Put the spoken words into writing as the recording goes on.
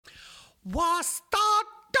What's the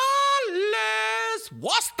dollars?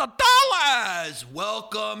 What's the dollars?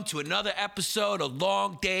 Welcome to another episode of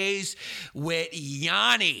Long Days with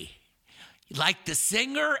Yanni. Like the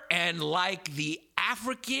singer and like the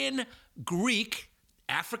African Greek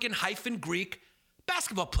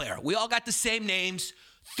basketball player. We all got the same names,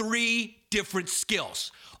 3 different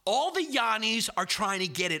skills. All the Yannis are trying to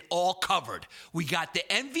get it all covered. We got the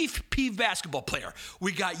MVP basketball player.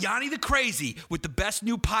 We got Yanni the Crazy with the best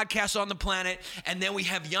new podcast on the planet. And then we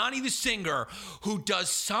have Yanni the singer who does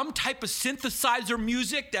some type of synthesizer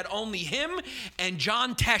music that only him and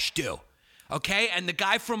John Tesh do. Okay? And the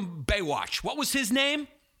guy from Baywatch. What was his name?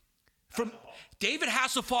 From David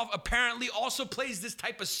Hasselhoff apparently also plays this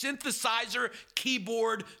type of synthesizer,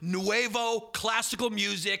 keyboard, nuevo, classical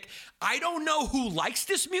music. I don't know who likes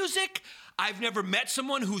this music. I've never met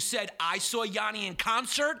someone who said, I saw Yanni in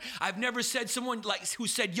concert. I've never said someone who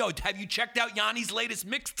said, yo, have you checked out Yanni's latest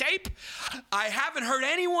mixtape? I haven't heard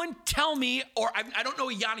anyone tell me, or I don't know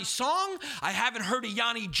a Yanni song. I haven't heard a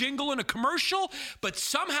Yanni jingle in a commercial, but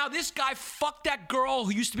somehow this guy fucked that girl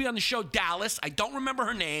who used to be on the show Dallas. I don't remember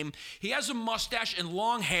her name. He has a mustache and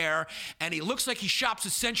long hair, and he looks like he shops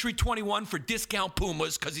at Century 21 for discount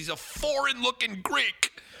Pumas because he's a foreign-looking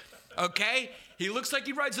Greek, okay? He looks like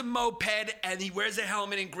he rides a moped, and he wears a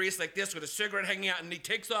helmet in Greece like this with a cigarette hanging out, and he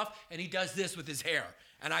takes off, and he does this with his hair.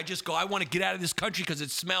 And I just go, I want to get out of this country because it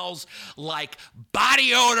smells like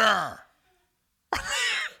body odor.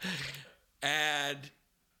 And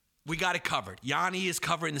we got it covered. Yanni is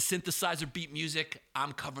covering the synthesizer beat music.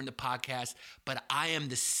 I'm covering the podcast. But I am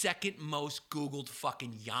the second most Googled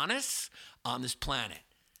fucking Giannis on this planet.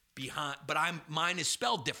 But mine is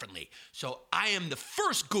spelled differently. So I am the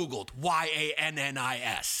first Googled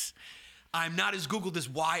Yannis. I'm not as Googled as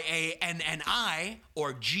Yanni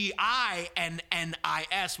or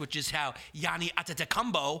Ginnis, which is how Yanni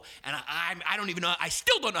Antetokounmpo, and I don't even know, I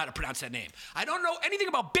still don't know how to pronounce that name. I don't know anything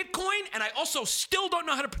about Bitcoin, and I also still don't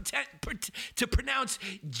know how to pronounce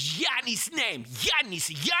Yanni's name.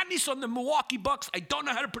 Yannis on the Milwaukee Bucks. I don't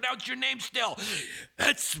know how to pronounce your name still.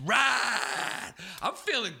 That's right. I'm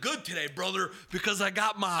feeling good today, brother, because I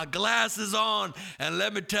got my glasses on, and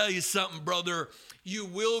let me tell you something, brother. You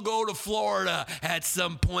will go to Florida at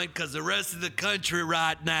some point because the rest of the country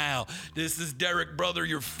right now, this is Derek, brother,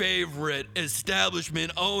 your favorite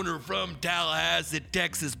establishment owner from Tallahassee,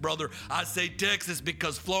 Texas, brother. I say Texas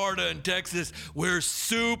because Florida and Texas, we're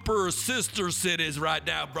super sister cities right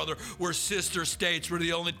now, brother. We're sister states. We're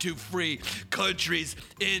the only 2 free countries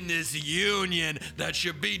in this union that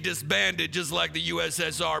should be disbanded just like the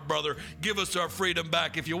USSR, brother. Give us our freedom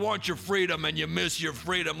back. If you want your freedom and you miss your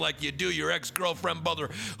freedom like you do your ex-girlfriend, brother,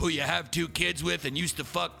 who you have 2 kids with and used to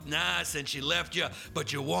fuck nice and she left you,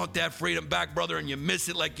 but you want that freedom back, brother, and you miss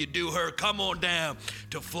it like you do her, come on down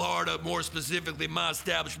to Florida, more specifically my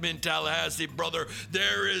establishment in Tallahassee, brother.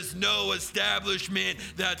 There is no establishment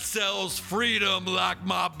that sells freedom like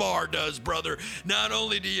my bar does, brother. Not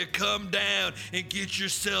only do you come down and get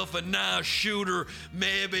yourself a nice shooter,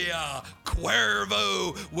 maybe a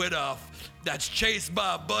Cuervo with that's chased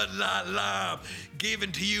by Bud Light Lime,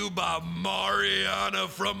 given to you by Mariana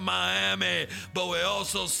from Miami. But we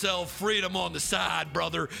also sell freedom on the side,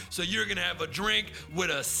 brother. So you're gonna have a drink with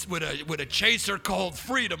a chaser called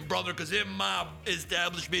Freedom, brother. Because in my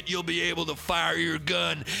establishment, you'll be able to fire your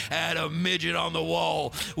gun at a midget on the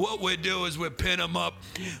wall. What we do is we pin them up.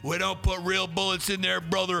 We don't put real bullets in there,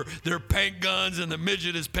 brother. They're paint guns, and the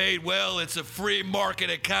midget is paid well. It's a free market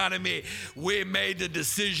economy. We made the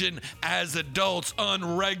decision as adults,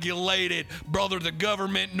 unregulated, brother. The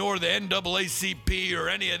government nor the NAACP or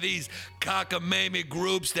any of these cockamamie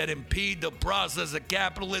groups that impede the process of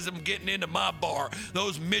capitalism getting into my bar.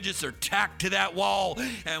 Those midgets are tacked to that wall,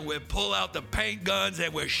 and we pull out the paint guns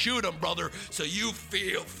and we shoot them, brother, so you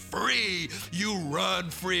feel free. You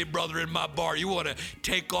run free, brother, in my bar. You want to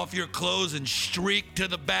take off your clothes and streak to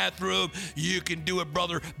the bathroom, you can do it,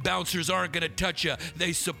 brother. Bouncers aren't going to touch you.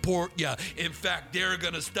 They support you. In fact, they're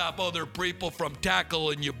going to stop other people from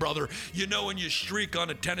tackling you, brother. You know, when you streak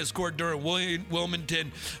on a tennis court during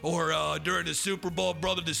Wilmington or during the Super Bowl,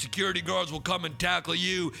 brother, the security guards will come and tackle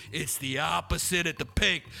you. It's the opposite at the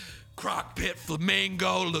Pink Crockpit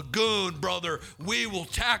Flamingo Lagoon, brother. We will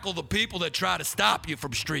tackle the people that try to stop you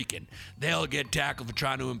from streaking. They'll get tackled for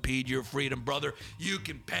trying to impede your freedom, brother. You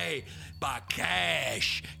can pay by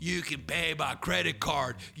cash. You can pay by credit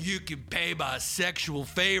card. You can pay by sexual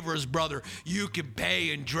favors, brother. You can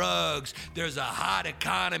pay in drugs. There's a hot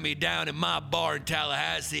economy down in my bar in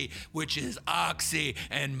Tallahassee, which is oxy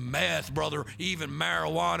and meth, brother. Even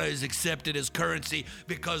marijuana is accepted as currency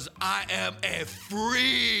because I am a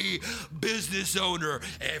free business owner,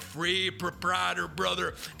 a free proprietor,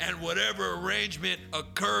 brother, and whatever arrangement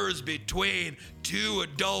occurs between two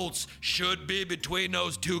adults should be between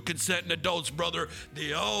those two consenting adults, brother.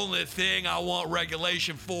 The only thing I want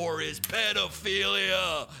regulation for is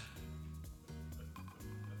pedophilia.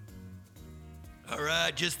 All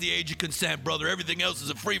right, just the age of consent, brother. Everything else is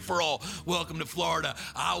a free-for-all. Welcome to Florida.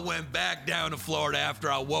 I went back down to Florida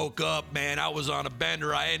after I woke up, man. I was on a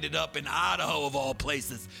bender. I ended up in Idaho, of all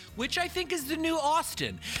places, which I think is the new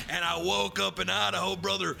Austin. And I woke up in Idaho,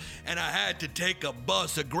 brother, and I had to take a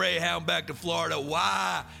bus, a Greyhound, back to Florida.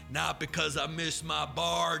 Why? Not because I missed my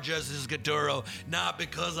bar, Justice Caturo. Not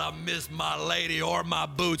because I missed my lady or my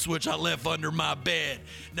boots, which I left under my bed.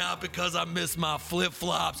 Not because I missed my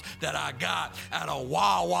flip-flops that I got at a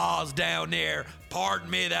Wawa's down there. Pardon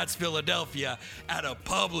me, that's Philadelphia. At a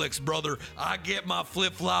Publix, brother. I get my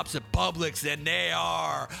flip-flops at Publix, and they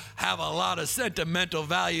have a lot of sentimental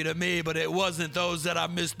value to me, but it wasn't those that I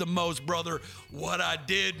missed the most, brother. What I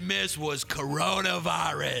did miss was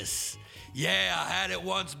coronavirus. Yeah, I had it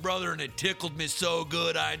once, brother, and it tickled me so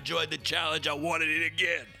good. I enjoyed the challenge. I wanted it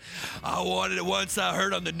again. I wanted it once. I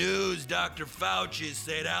heard on the news Dr. Fauci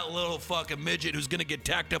say that little fucking midget who's gonna get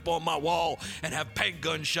tacked up on my wall and have paint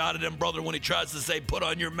guns shot at him, brother, when he tries to say, put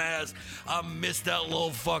on your mask. I missed that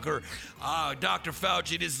little fucker. Dr.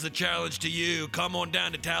 Fauci, this is a challenge to you. Come on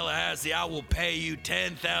down to Tallahassee. I will pay you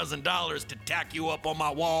 $10,000 to tack you up on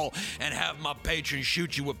my wall and have my patrons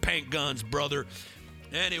shoot you with paint guns, brother.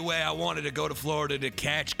 Anyway, I wanted to go to Florida to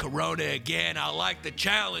catch corona again. I like the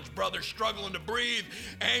challenge, brother. Struggling to breathe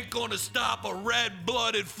ain't gonna stop a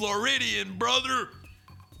red-blooded Floridian, brother.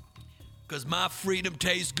 Because my freedom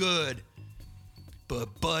tastes good,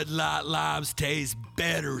 but Bud Light Limes taste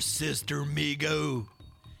better, Sister Migo.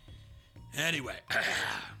 Anyway,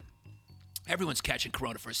 everyone's catching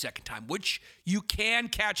corona for a second time, which you can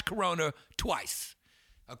catch corona twice,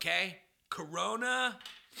 okay? Corona...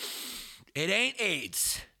 it ain't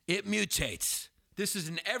AIDS. It mutates. This is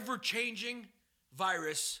an ever-changing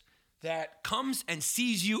virus that comes and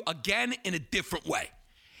sees you again in a different way.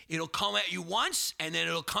 It'll come at you once, and then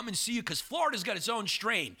it'll come and see you, because Florida's got its own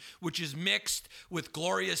strain, which is mixed with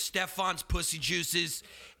Gloria Stefan's pussy juices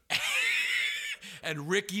and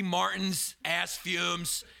Ricky Martin's ass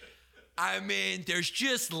fumes. I mean, there's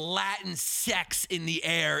just Latin sex in the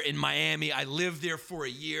air in Miami. I lived there for a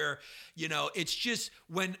year. You know, it's just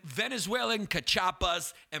when Venezuelan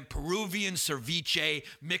cachapas and Peruvian ceviche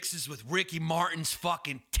mixes with Ricky Martin's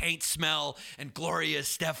fucking taint smell and Gloria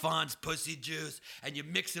Stefan's pussy juice, and you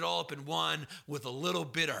mix it all up in one with a little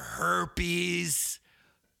bit of herpes.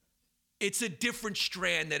 It's a different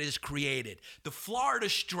strand that is created. The Florida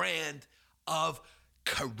strand of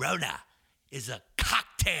Corona is a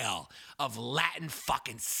cocktail of Latin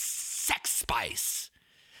fucking sex spice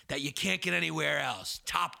that you can't get anywhere else,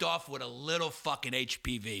 topped off with a little fucking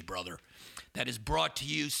HPV, brother, that is brought to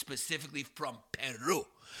you specifically from Peru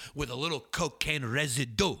with a little cocaine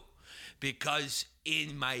residue. Because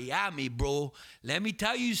in Miami, bro, let me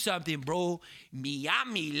tell you something, bro.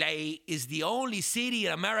 Miami, like, is the only city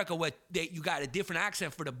in America where you got a different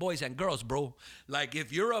accent for the boys and girls, bro. Like,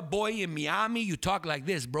 if you're a boy in Miami, you talk like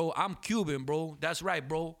this, bro. I'm Cuban, bro. That's right,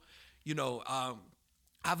 bro. You know,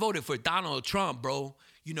 I voted for Donald Trump, bro.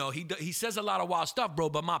 You know, he says a lot of wild stuff, bro,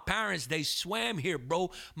 but my parents, they swam here,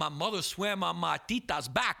 bro. My mother swam on my tita's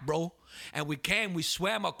back, bro. And we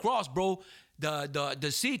swam across, bro,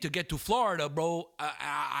 the sea to get to Florida, bro.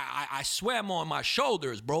 I swam on my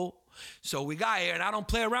shoulders, bro. So we got here, and I don't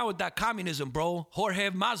play around with that communism, bro.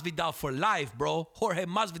 Jorge Masvidal for life, bro. Jorge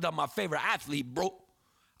Masvidal, my favorite athlete, bro.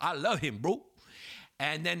 I love him, bro.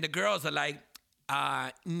 And then the girls are like,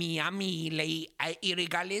 Miami,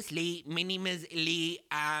 irregardless, my name is Lee,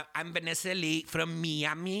 I'm Vanessa Lee from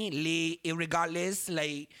Miami, Lee, irregardless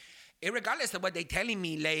of what they telling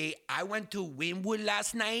me, I went to Wynwood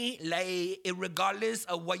last night, irregardless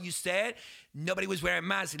of what you said, nobody was wearing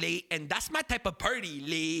masks, and that's my type of party,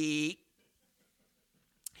 Lee.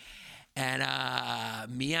 And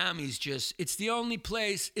Miami's just, it's the only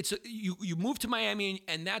place, you move to Miami,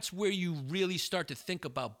 and that's where you really start to think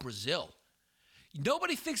about Brazil.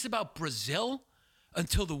 Nobody thinks about Brazil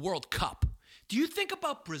until the World Cup. Do you think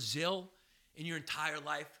about Brazil in your entire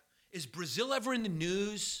life? Is Brazil ever in the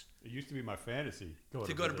news? It used to be my fantasy. Go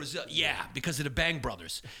to Brazil. Yeah, because of the Bang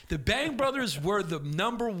Brothers. The Bang Brothers were the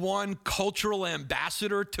 #1 cultural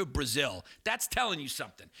ambassador to Brazil. That's telling you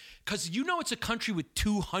something. Because you know it's a country with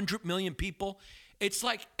 200 million people. It's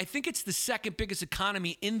like, I think it's the second biggest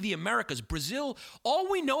economy in the Americas. Brazil, all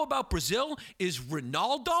we know about Brazil is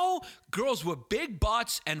Ronaldo, girls with big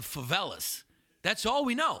butts, and favelas. That's all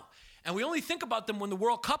we know. And we only think about them when the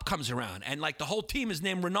World Cup comes around. And like the whole team is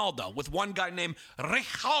named Ronaldo with one guy named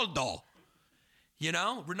Rivaldo. You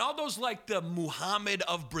know, Ronaldo's like the Muhammad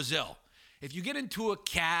of Brazil. If you get into a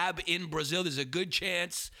cab in Brazil, there's a good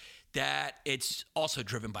chance that it's also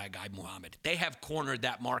driven by a guy, Muhammad. They have cornered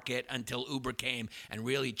that market until Uber came and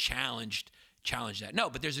really challenged that. No,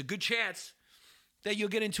 but there's a good chance that you'll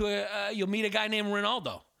get into you'll meet a guy named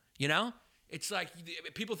Ronaldo, you know? It's like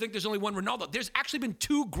people think there's only one Ronaldo. There's actually been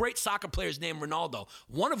two great soccer players named Ronaldo,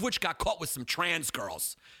 one of which got caught with some trans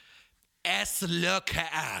girls. S.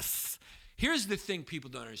 Here's the thing people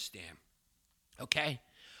don't understand, okay?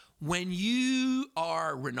 When you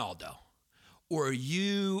are Ronaldo or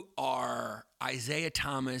you are Isaiah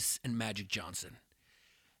Thomas and Magic Johnson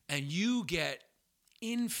and you get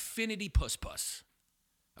infinity puss-puss,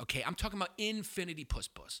 okay? I'm talking about infinity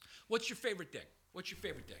puss-puss. What's your favorite thing? What's your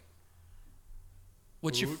favorite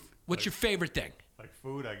favorite thing? Like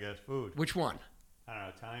food, I guess. Food. Which one? I don't know,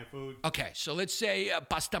 Italian food. Okay, so let's say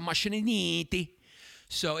pasta mariniti.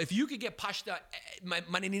 So if you could get pasta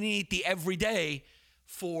mariniti every day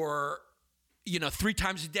for, 3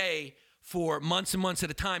 times a day for months and months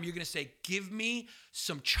at a time, you're going to say, give me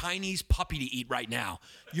some Chinese puppy to eat right now.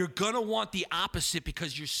 You're going to want the opposite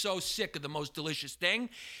because you're so sick of the most delicious thing.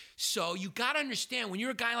 So you got to understand, when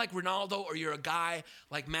you're a guy like Ronaldo or you're a guy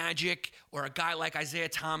like Magic or a guy like Isaiah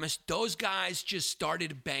Thomas, those guys just started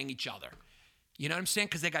to bang each other. You know what I'm saying?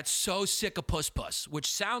 Because they got so sick of puss-puss, which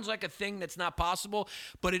sounds like a thing that's not possible,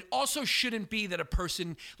 but it also shouldn't be that a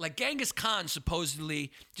person like Genghis Khan,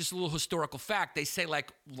 supposedly, just a little historical fact, they say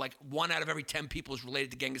like 1 out of every 10 people is related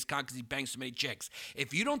to Genghis Khan because he banged so many chicks.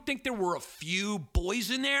 If you don't think there were a few boys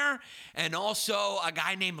in there and also a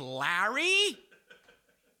guy named Larry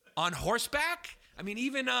on horseback, I mean,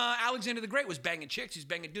 even Alexander the Great was banging chicks. He's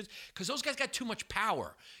banging dudes because those guys got too much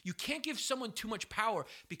power. You can't give someone too much power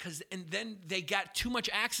and then they got too much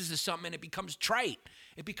access to something and it becomes trite.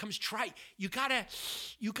 It becomes trite. You gotta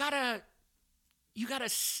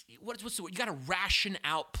what's the word? You gotta ration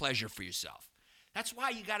out pleasure for yourself. That's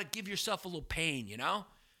why you gotta give yourself a little pain, you know?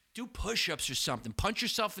 Do push-ups or something. Punch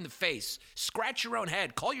yourself in the face. Scratch your own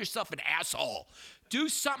head. Call yourself an asshole. Do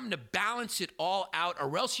something to balance it all out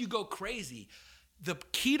or else you go crazy. The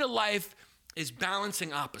key to life is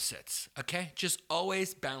balancing opposites, okay? Just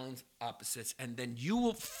always balance opposites, and then you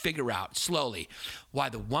will figure out slowly why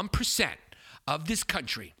the 1% of this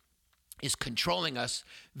country is controlling us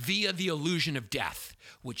via the illusion of death,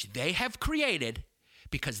 which they have created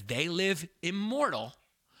because they live immortal,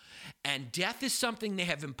 and death is something they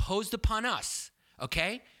have imposed upon us,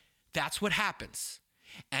 okay? That's what happens.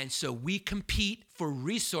 And so we compete for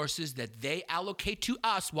resources that they allocate to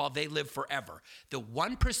us while they live forever. The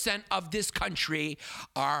 1% of this country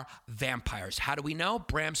are vampires. How do we know?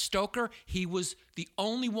 Bram Stoker, he was the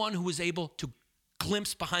only one who was able to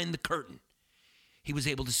glimpse behind the curtain. He was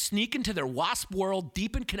able to sneak into their wasp world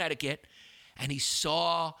deep in Connecticut, and he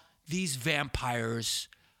saw these vampires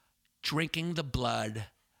drinking the blood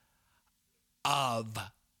of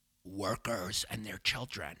workers and their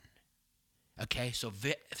children. Okay,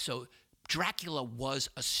 so Dracula was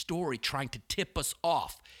a story trying to tip us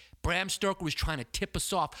off. Bram Stoker was trying to tip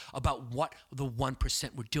us off about what the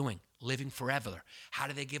 1% were doing, living forever. How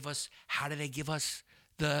do they give us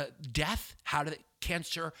the death? How do they,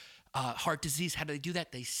 cancer, heart disease, how do they do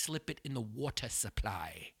that? They slip it in the water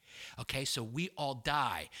supply. Okay, so we all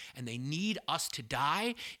die, and they need us to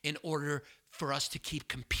die in order for us to keep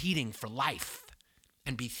competing for life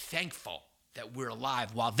and be thankful that we're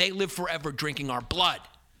alive while they live forever drinking our blood.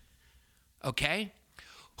 Okay?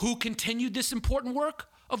 Who continued this important work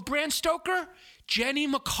of Bram Stoker? Jenny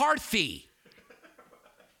McCarthy.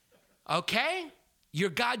 Okay? You're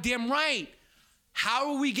goddamn right.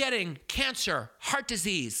 How are we getting cancer, heart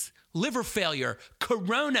disease, liver failure,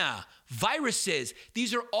 corona, viruses?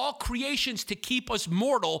 These are all creations to keep us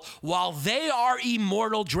mortal while they are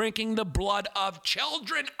immortal drinking the blood of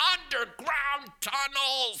children underground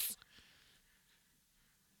tunnels.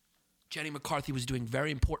 Jenny McCarthy was doing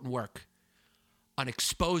very important work on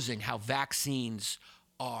exposing how vaccines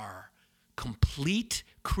are complete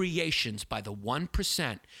creations by the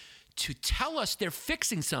 1% to tell us they're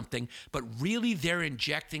fixing something, but really they're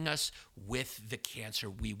injecting us with the cancer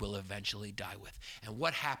we will eventually die with. And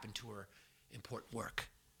what happened to her important work?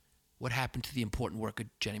 What happened to the important work of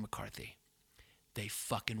Jenny McCarthy? They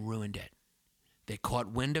fucking ruined it. They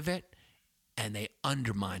caught wind of it, and they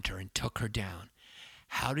undermined her and took her down.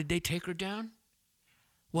 How did they take her down?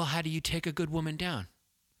 Well, how do you take a good woman down?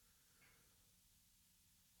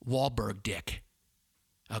 Wahlberg dick.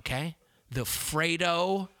 Okay? The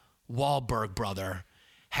Fredo Wahlberg brother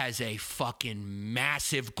has a fucking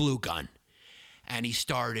massive glue gun. And he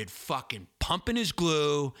started fucking pumping his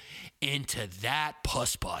glue into that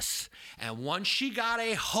puss. And once she got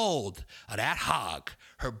a hold of that hog,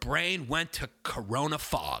 her brain went to corona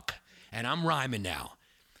fog. And I'm rhyming now.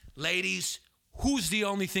 Ladies, who's the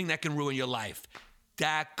only thing that can ruin your life?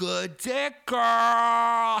 That good dick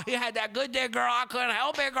girl. He had that good dick girl. I couldn't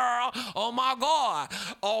help it, girl. Oh my God.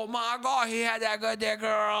 He had that good dick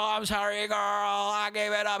girl. I'm sorry, girl. I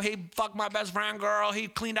gave it up. He fucked my best friend, girl. He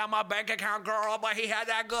cleaned out my bank account, girl. But he had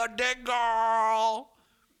that good dick girl.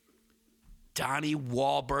 Donnie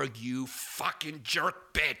Wahlberg, you fucking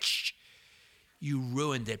jerk bitch. You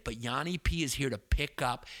ruined it. But Yanni P is here to pick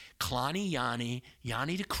up Kalani Yanni,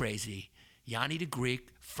 Yanni the Crazy, Yanni the Greek,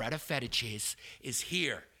 Freda Fetiches is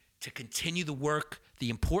here to continue the work, the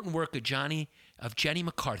important work of Jenny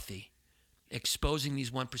McCarthy, exposing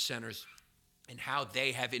these one percenters and how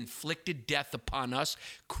they have inflicted death upon us,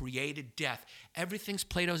 created death. Everything's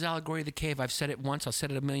Plato's allegory of the cave. I've said it once. I'll say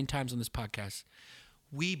it 1,000,000 times on this podcast.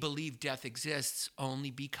 We believe death exists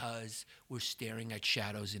only because we're staring at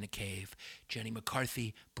shadows in a cave. Jenny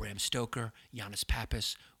McCarthy, Bram Stoker, Giannis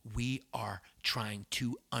Pappas, we are trying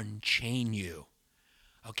to unchain you.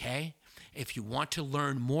 Okay? If you want to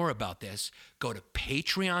learn more about this, go to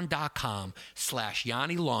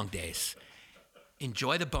patreon.com/Yanni Longdays.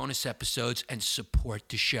 Enjoy the bonus episodes and support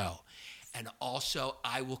the show. And also,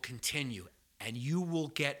 I will continue, and you will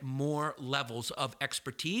get more levels of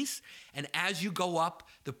expertise. And as you go up,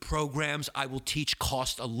 the programs I will teach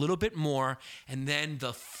cost a little bit more. And then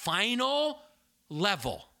the final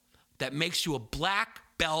level that makes you a black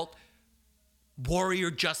belt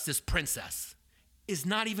warrior justice princess is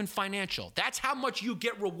not even financial. That's how much you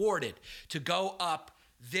get rewarded to go up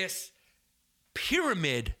this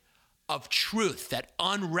pyramid of truth that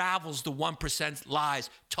unravels the 1%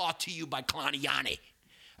 lies taught to you by Kalani Yanni.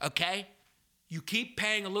 Okay? You keep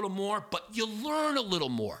paying a little more, but you learn a little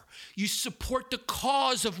more. You support the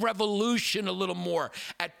cause of revolution a little more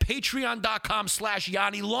at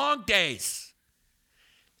patreon.com/Yanni Longdays.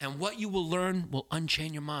 And what you will learn will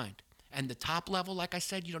unchain your mind. And the top level, like I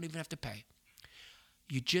said, you don't even have to pay.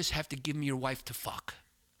 You just have to give me your wife to fuck.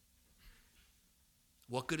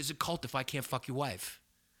 What good is a cult if I can't fuck your wife?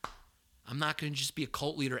 I'm not going to just be a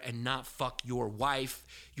cult leader and not fuck your wife,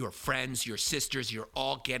 your friends, your sisters. You're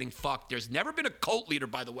all getting fucked. There's never been a cult leader,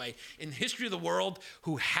 by the way, in the history of the world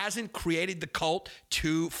who hasn't created the cult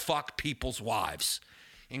to fuck people's wives,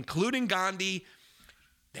 including Gandhi.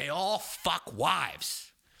 They all fuck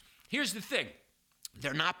wives. Here's the thing.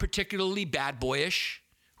 They're not particularly bad boyish,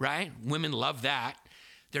 right? Women love that.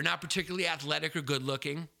 They're not particularly athletic or good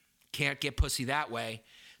looking. Can't get pussy that way.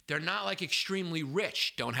 They're not like extremely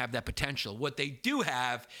rich, don't have that potential. What they do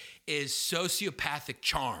have is sociopathic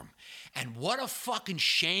charm. And what a fucking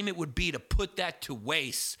shame it would be to put that to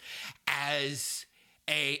waste as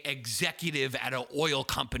a executive at an oil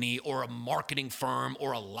company or a marketing firm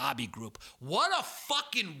or a lobby group. What a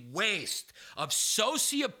fucking waste of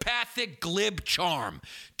sociopathic glib charm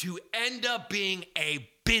to end up being a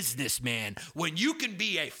businessman when you can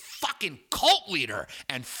be a fucking cult leader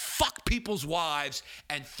and fuck people's wives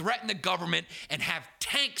and threaten the government and have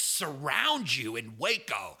tanks surround you in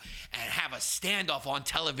Waco and have a standoff on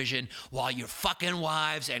television while you're fucking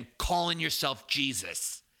wives and calling yourself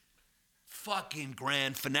Jesus. Fucking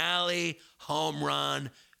grand finale, home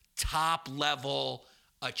run, top level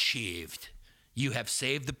achieved. You have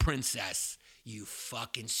saved the princess, you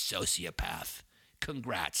fucking sociopath.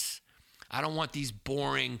 Congrats. I don't want these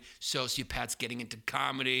boring sociopaths getting into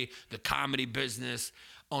comedy, the comedy business,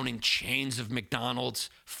 owning chains of McDonald's.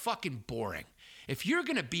 Fucking boring. If you're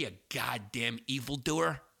going to be a goddamn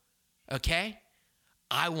evildoer, okay,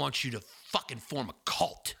 I want you to fucking form a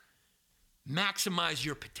cult. Maximize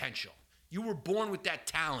your potential. You were born with that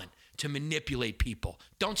talent to manipulate people.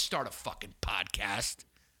 Don't start a fucking podcast.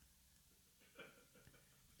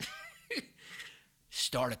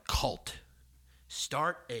 Start a cult.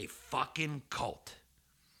 Start a fucking cult.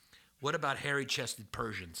 What about hairy-chested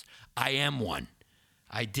Persians? I am one.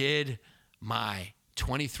 I did my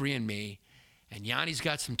 23andMe, and Yanni's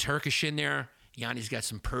got some Turkish in there. Yanni's got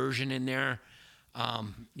some Persian in there.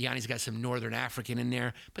 Yanni's got some Northern African in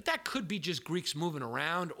there. But that could be just Greeks moving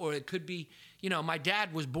around, or it could be, my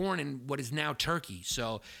dad was born in what is now Turkey.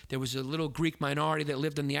 So there was a little Greek minority that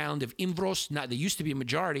lived on the island of Imbros. They used to be a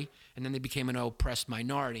majority, and then they became an oppressed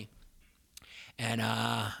minority. And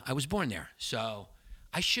I was born there, so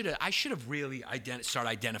I should have really started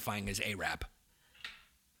identifying as Arab.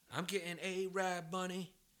 I'm getting Arab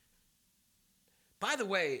money. By the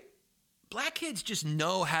way, black kids just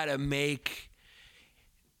know how to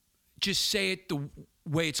just say it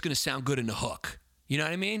way it's going to sound good in the hook. You know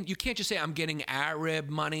what I mean? You can't just say, I'm getting Arab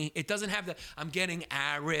money. It doesn't have the, I'm getting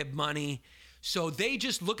Arab money. So they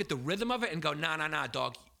just look at the rhythm of it and go, nah,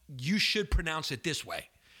 dog. You should pronounce it this way.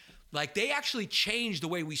 Like, they actually change the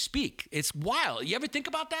way we speak. It's wild. You ever think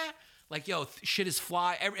about that? Like, yo, shit is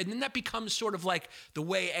fly. And then that becomes sort of like the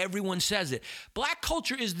way everyone says it. Black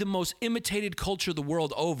culture is the most imitated culture the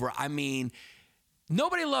world over. I mean,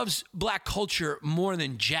 nobody loves black culture more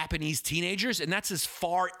than Japanese teenagers, and that's as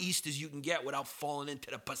far east as you can get without falling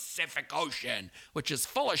into the Pacific Ocean, which is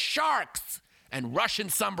full of sharks and Russian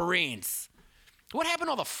submarines. What happened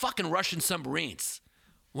to all the fucking Russian submarines?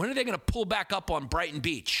 When are they going to pull back up on Brighton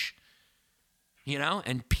Beach, you know,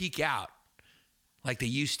 and peek out like they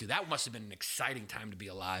used to? That must have been an exciting time to be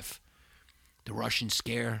alive. The Russian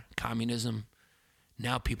scare, communism.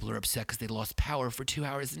 Now people are upset because they lost power for 2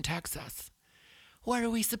 hours in Texas. What are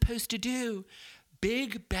we supposed to do?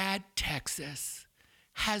 Big bad Texas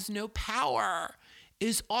has no power.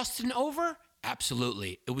 Is Austin over?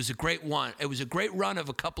 Absolutely. It was a great one. It was a great run of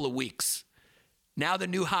a couple of weeks. Now the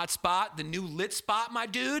new hot spot, the new lit spot, my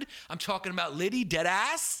dude. I'm talking about Liddy,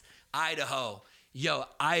 deadass, Idaho. Yo,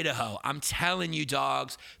 Idaho. I'm telling you,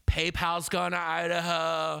 dogs. PayPal's going to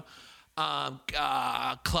Idaho.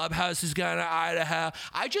 Clubhouse is going to Idaho.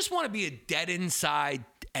 I just want to be a dead inside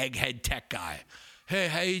egghead tech guy. Hey,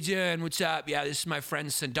 how you doing? What's up? Yeah, this is my friend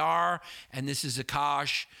Sundar, and this is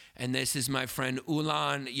Akash, and this is my friend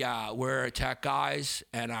Ulan. Yeah, we're tech guys,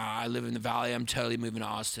 and I live in the Valley. I'm totally moving to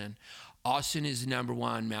Austin. Austin is number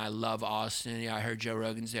one, man. I love Austin. Yeah, I heard Joe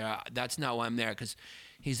Rogan's there. That's not why I'm there, because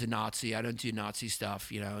he's a Nazi. I don't do Nazi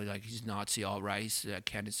stuff, you know. Like, he's Nazi, all right. He's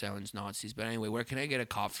Candace Owens Nazis. But anyway, where can I get a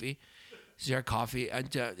coffee? Is there a coffee?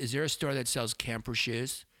 Is there a store that sells camper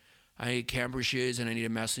shoes? I need camper shoes, and I need a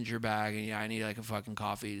messenger bag, and yeah, I need like a fucking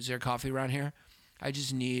coffee. Is there coffee around here? I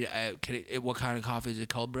just need what kind of coffee? Is it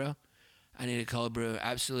cold brew? I need a cold brew.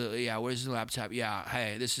 Absolutely, yeah. Where's the laptop? Yeah,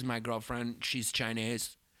 hey, this is my girlfriend. She's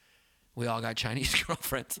Chinese. We all got Chinese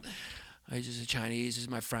girlfriends. This is a Chinese. This is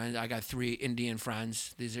my friend. I got 3 Indian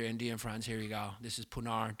friends. These are Indian friends. Here you go. This is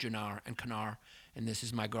Punar, Junar, and Kanar. And this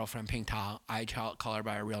is my girlfriend, Ping Ta. I call her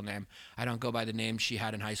by her real name. I don't go by the name she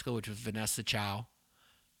had in high school, which was Vanessa Chow.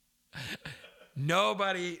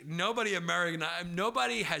 Nobody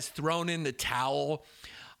has thrown in the towel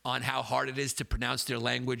on how hard it is to pronounce their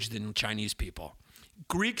language than Chinese people.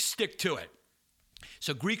 Greeks stick to it.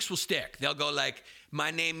 So Greeks will stick. They'll go like,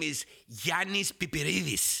 my name is Yannis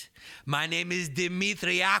Pipiridis. My name is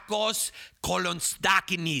Dimitriakos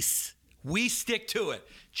Kolonstakinis. We stick to it.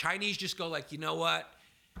 Chinese just go like, you know what?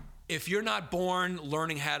 If you're not born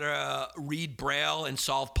learning how to read Braille and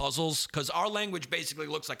solve puzzles, because our language basically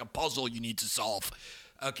looks like a puzzle you need to solve,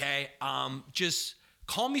 okay? Just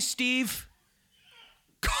call me Steve.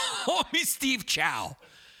 Call me Steve Chow.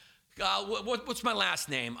 What's my last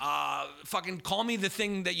name? Fucking call me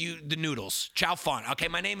the noodles. Chow Fun. Okay,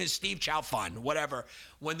 my name is Steve Chow Fun. Whatever.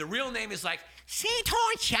 When the real name is like,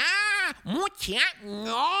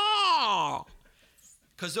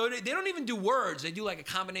 because they don't even do words. They do like a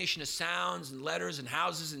combination of sounds and letters and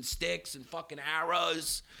houses and sticks and fucking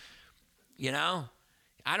arrows. You know?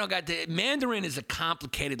 Mandarin is a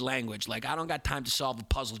complicated language. Like, I don't got time to solve a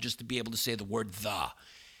puzzle just to be able to say the word the.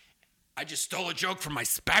 I just stole a joke from my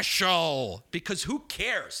special. Because who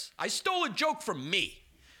cares? I stole a joke from me.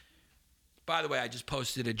 By the way, I just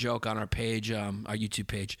posted a joke on our page, our YouTube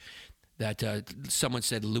page, that someone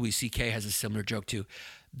said Louis C.K. has a similar joke too.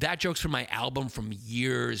 That joke's from my album from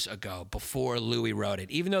years ago, before Louis wrote it.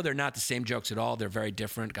 Even though they're not the same jokes at all, they're very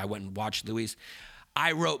different. I went and watched Louis'.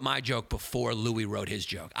 I wrote my joke before Louis wrote his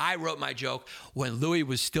joke. I wrote my joke when Louis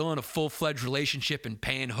was still in a full-fledged relationship and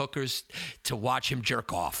paying hookers to watch him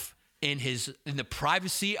jerk off in the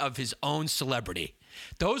privacy of his own celebrity.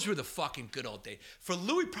 Those were the fucking good old days. For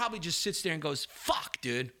Louis, probably just sits there and goes, fuck,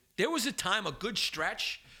 dude. There was a time, a good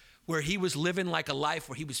stretch, where he was living like a life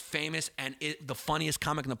where he was famous and the funniest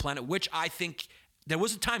comic on the planet, which I think there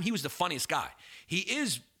was a time he was the funniest guy. He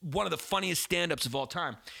is one of the funniest stand-ups of all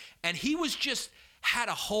time. And he was just had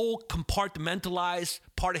a whole compartmentalized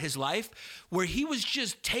part of his life where he was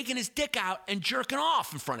just taking his dick out and jerking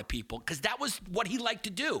off in front of people because that was what he liked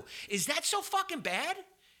to do. Is that so fucking bad?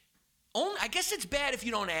 I guess it's bad if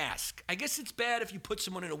you don't ask. I guess it's bad if you put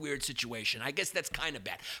someone in a weird situation. I guess that's kind of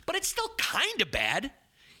bad. But it's still kind of bad.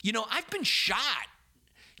 You know, I've been shot.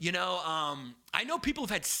 You know, I know people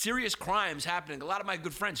have had serious crimes happening. A lot of my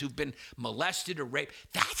good friends who've been molested or raped.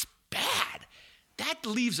 That's bad. That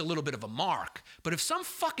leaves a little bit of a mark. But if some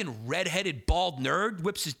fucking redheaded bald nerd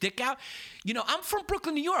whips his dick out, you know, I'm from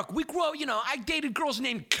Brooklyn, New York. We grew up, you know, I dated girls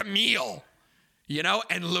named Camille, you know,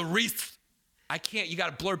 and Larisse. I can't. You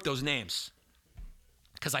got to blurb those names.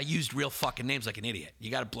 Because I used real fucking names like an idiot.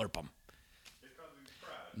 You got to blurb them.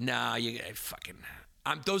 Nah, you fucking...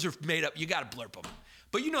 those are made up. You got to blurb them.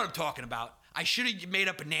 But you know what I'm talking about. I should have made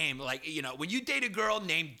up a name. Like, you know, when you date a girl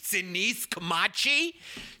named Denise Camachi,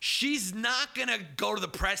 she's not going to go to the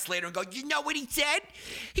press later and go, you know what he said?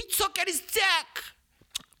 He took at his dick.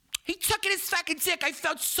 He took at his fucking dick. I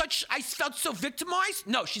felt so victimized.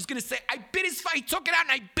 No, she's going to say, I bit his... He took it out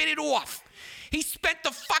and I bit it off. He spent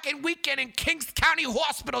the fucking weekend in Kings County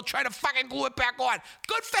Hospital trying to fucking glue it back on.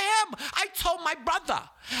 Good for him. I told my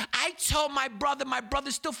brother. My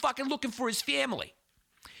brother's still fucking looking for his family.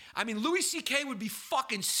 I mean, Louis C.K. would be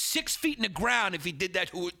fucking 6 feet in the ground if he did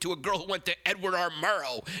that to a girl who went to Edward R.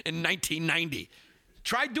 Murrow in 1990.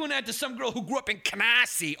 Try doing that to some girl who grew up in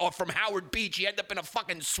Canarsie or from Howard Beach. He ended up in a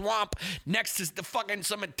fucking swamp next to the fucking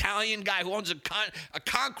some Italian guy who owns a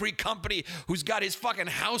concrete company who's got his fucking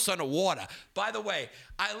house on the water. By the way,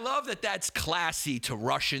 I love that that's classy to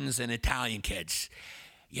Russians and Italian kids.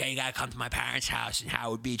 Yeah, you gotta come to my parents' house in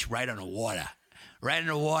Howard Beach right on the water. Right in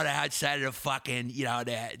the water outside of the fucking, you know,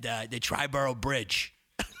 the Triborough Bridge.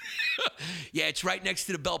 Yeah, it's right next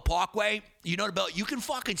to the Belt Parkway. You know the Belt. You can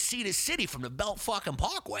fucking see the city from the Belt fucking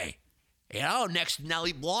Parkway. You know, next to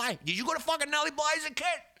Nellie Bly. Did you go to fucking Nellie Bly as a kid?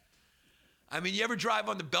 I mean, you ever drive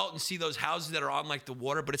on the Belt and see those houses that are on like the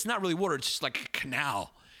water? But it's not really water. It's just like a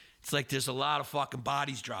canal. It's like there's a lot of fucking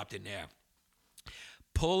bodies dropped in there.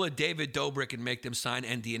 Pull a David Dobrik and make them sign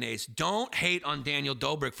NDAs. Don't hate on Daniel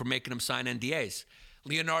Dobrik for making them sign NDAs.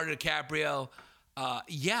 Leonardo DiCaprio,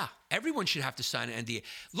 yeah, everyone should have to sign an NDA.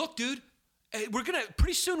 Look, dude,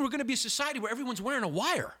 pretty soon we're gonna be a society where everyone's wearing a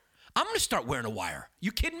wire. I'm gonna start wearing a wire.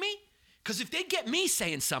 You kidding me? Because if they get me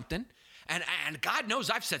saying something, and God knows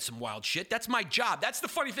I've said some wild shit, that's my job. That's the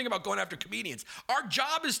funny thing about going after comedians. Our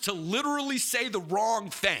job is to literally say the wrong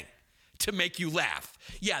thing to make you laugh.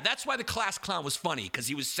 Yeah, that's why the class clown was funny, because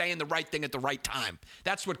he was saying the right thing at the right time.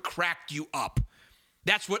 That's what cracked you up.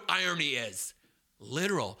 That's what irony is.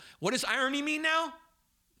 Literal. What does irony mean now?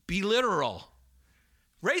 Be literal.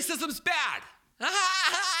 Racism's bad.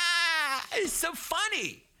 It's so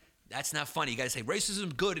funny. That's not funny. You got to say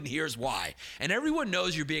racism's good and here's why. And everyone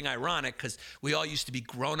knows you're being ironic because we all used to be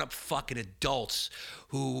grown-up fucking adults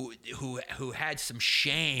who had some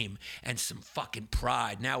shame and some fucking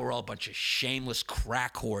pride. Now we're all a bunch of shameless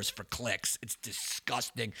crack whores for clicks. It's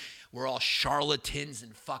disgusting. We're all charlatans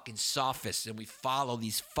and fucking sophists, and we follow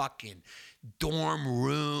these fucking dorm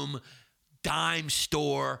room, dime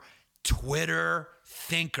store, Twitter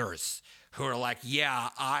thinkers who are like, yeah,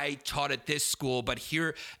 I taught at this school, but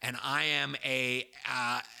here, and I am a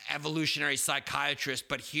evolutionary psychiatrist,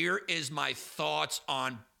 but here is my thoughts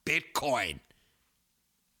on Bitcoin.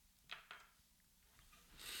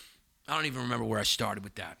 I don't even remember where I started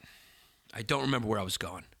with that. I don't remember where I was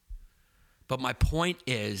going. But my point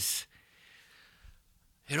is,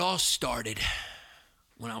 it all started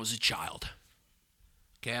when I was a child.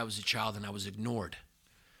 Okay, I was a child and I was ignored.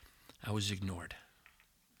 I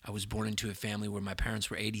was born into a family where my parents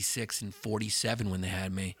were 86 and 47 when they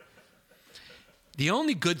had me. The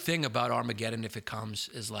only good thing about Armageddon, if it comes,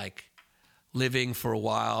 is like living for a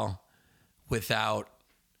while without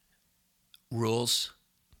rules.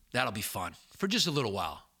 That'll be fun for just a little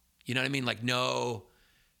while. You know what I mean? Like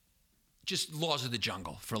just laws of the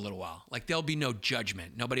jungle for a little while. Like there'll be no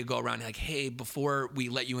judgment. Nobody will go around like, hey, before we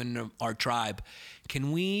let you into our tribe,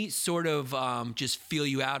 can we sort of just feel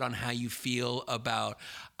you out on how you feel about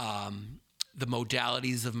the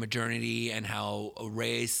modalities of modernity and how a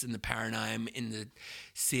race and the paradigm in the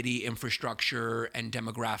city infrastructure and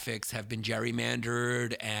demographics have been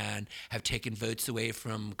gerrymandered and have taken votes away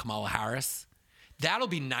from Kamala Harris? That'll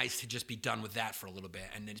be nice to just be done with that for a little bit.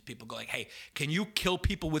 And then people go like, hey, can you kill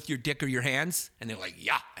people with your dick or your hands? And they're like,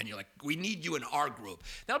 yeah. And you're like, we need you in our group.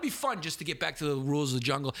 That'll be fun just to get back to the rules of the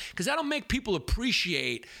jungle because that'll make people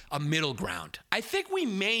appreciate a middle ground. I think we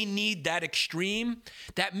may need that extreme.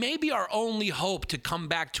 That may be our only hope to come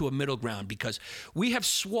back to a middle ground because we have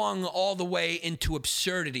swung all the way into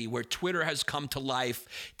absurdity where Twitter has come to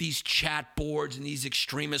life. These chat boards and these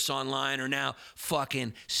extremists online are now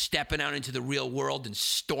fucking stepping out into the real world and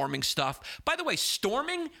storming stuff. By the way,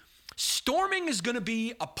 storming is going to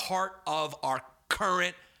be a part of our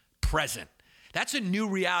current present. That's a new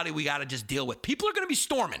reality we got to just deal with. People are going to be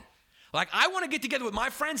storming. Like, I want to get together with my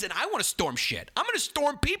friends and I want to storm shit. I'm going to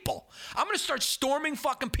storm people. I'm going to start storming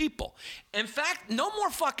fucking people. In fact, no more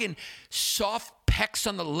fucking soft pecks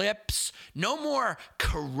on the lips. No more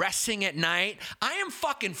caressing at night. I am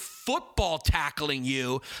fucking football tackling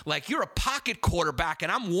you like you're a pocket quarterback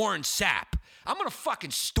and I'm Warren Sapp. I'm going to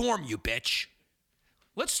fucking storm you, bitch.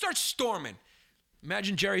 Let's start storming.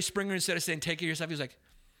 Imagine Jerry Springer, instead of saying take care of yourself, he was like,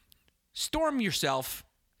 storm yourself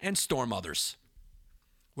and storm others.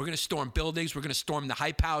 We're going to storm buildings. We're going to storm the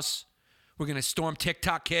Hype House. We're going to storm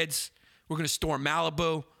TikTok kids. We're going to storm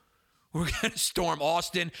Malibu. We're going to storm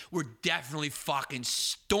Austin. We're definitely fucking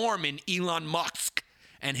storming Elon Musk,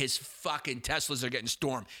 and his fucking Teslas are getting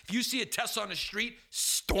stormed. If you see a Tesla on the street,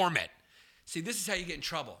 storm it. See, this is how you get in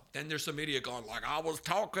trouble. Then there's some idiot going like, I was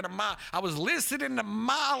listening to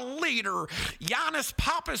my leader, Giannis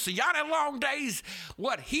Pappas, Yanni Long Days.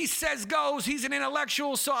 What he says goes. He's an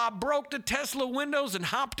intellectual, so I broke the Tesla windows and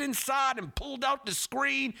hopped inside and pulled out the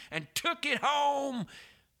screen and took it home.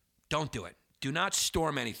 Don't do it. Do not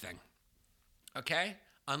storm anything. Okay?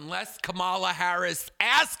 Unless Kamala Harris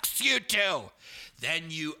asks you to. Then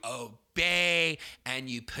you obey and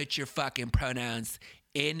you put your fucking pronouns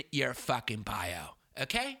in your fucking bio,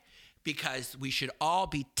 okay? Because we should all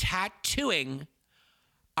be tattooing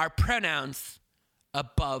our pronouns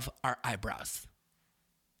above our eyebrows,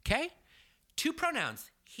 okay? 2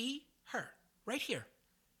 pronouns, he, her, right here,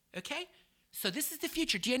 okay? So this is the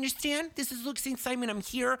future. Do you understand? This is Luke St. Simon. I'm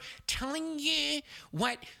here telling you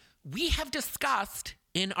what we have discussed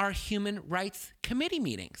in our Human Rights Committee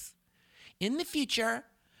meetings. In the future,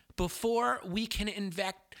 before we can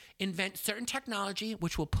invent certain technology,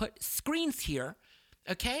 which will put screens here,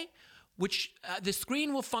 okay? Which the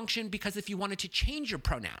screen will function because if you wanted to change your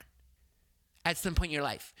pronoun at some point in your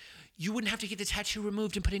life, you wouldn't have to get the tattoo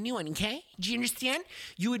removed and put a new one, okay? Do you understand?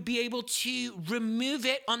 You would be able to remove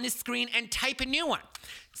it on the screen and type a new one.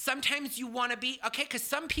 Sometimes you want to be, okay, because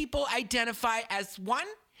some people identify as one,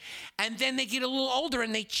 and then they get a little older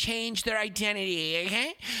and they change their identity,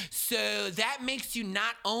 okay? So that makes you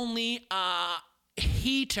not only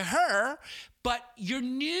he to her, but your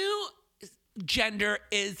new gender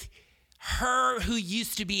is her who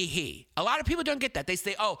used to be a he. A lot of people don't get that. They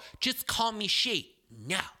say, oh, just call me she.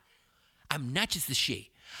 No, I'm not just a she.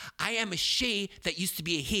 I am a she that used to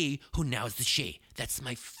be a he who now is the she. That's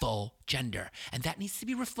my full gender. And that needs to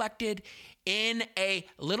be reflected in a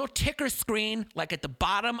little ticker screen, like at the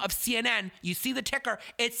bottom of CNN. You see the ticker.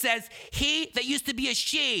 It says, he that used to be a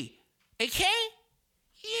she. Okay?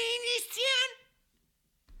 You understand?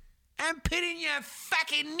 I'm putting your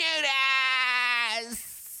fucking notice.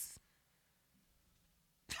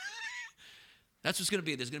 That's what's going to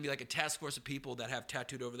be. There's going to be like a task force of people that have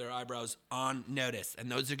tattooed over their eyebrows on notice.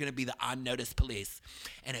 And those are going to be the on notice police.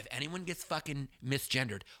 And if anyone gets fucking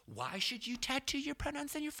misgendered, why should you tattoo your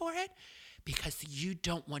pronouns on your forehead? Because you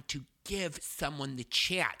don't want to give someone the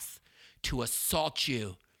chance to assault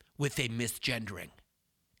you with a misgendering.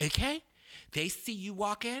 Okay? They see you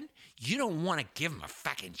walk in, you don't want to give them a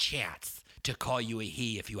fucking chance to call you a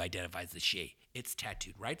he if you identify as a she. It's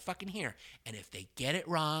tattooed right fucking here. And if they get it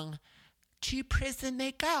wrong, to prison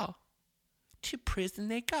they go. To prison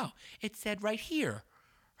they go. It said right here,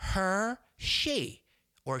 her, she,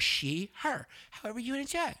 or she, her. However you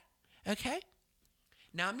enjoy. Okay?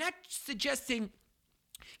 Now, I'm not suggesting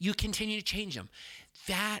you continue to change them.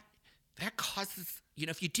 That causes,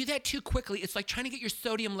 if you do that too quickly, it's like trying to get your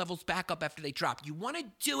sodium levels back up after they drop. You want to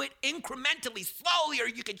do it incrementally, slowly, or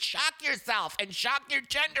you could shock yourself and shock your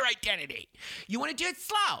gender identity. You want to do it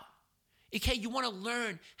slow. Okay, you want to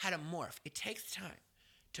learn how to morph. It takes time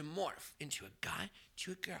to morph into a guy,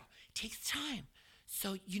 to a girl. It takes time.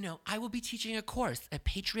 So, I will be teaching a course at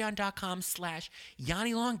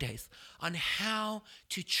patreon.com/Yanni Longdays on how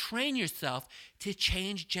to train yourself to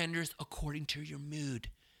change genders according to your mood.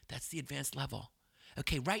 That's the advanced level.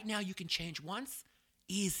 Okay, right now you can change once.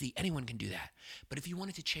 Easy. Anyone can do that. But if you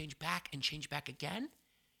wanted to change back and change back again,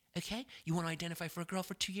 okay, you want to identify for a girl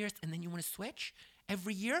for 2 years and then you want to switch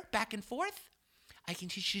every year back and forth, I can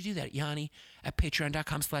teach you to do that, Yanni, at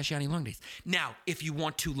patreon.com/Yanni Longdays. Now, if you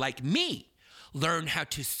want to, like me, learn how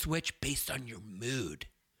to switch based on your mood,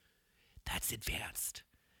 that's advanced.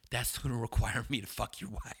 That's going to require me to fuck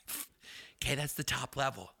your wife. Okay, that's the top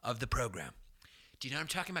level of the program. Do you know what I'm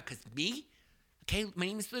talking about? Because me, okay, my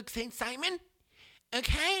name is Luke St. Simon,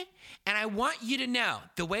 okay? And I want you to know,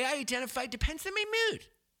 the way I identify depends on my mood.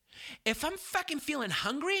 If I'm fucking feeling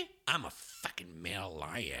hungry, I'm a fucking male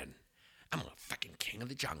lion. I'm a fucking king of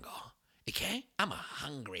the jungle, okay? I'm a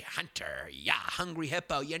hungry hunter. Yeah, hungry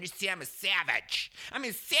hippo. You understand? I'm a savage. I'm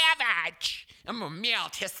a savage. I'm a male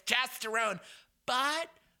testosterone, but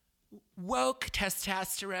woke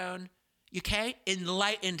testosterone, okay?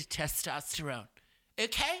 Enlightened testosterone,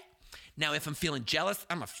 okay? Now, if I'm feeling jealous,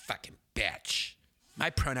 I'm a fucking bitch. My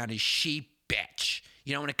pronoun is she, bitch.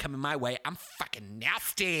 You don't want to come in my way. I'm fucking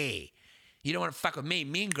nasty. You don't want to fuck with me.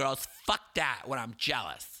 Mean girls, fuck that when I'm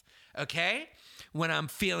jealous. Okay? When I'm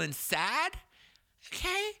feeling sad,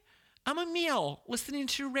 okay? I'm a meal listening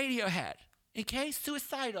to Radiohead. Okay?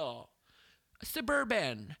 Suicidal.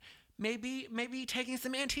 Suburban. Maybe taking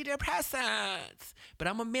some antidepressants. But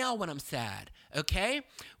I'm a male when I'm sad. Okay?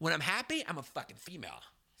 When I'm happy, I'm a fucking female.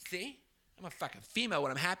 See? I'm a fucking female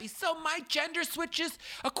when I'm happy. So my gender switches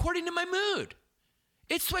according to my mood.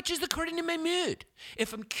 It switches according to my mood.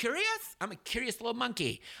 If I'm curious, I'm a curious little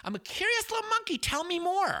monkey. I'm a curious little monkey. Tell me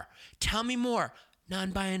more. Tell me more.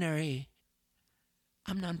 Non-binary.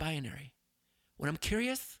 I'm non-binary. When I'm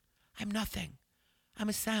curious, I'm nothing. I'm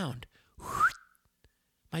a sound.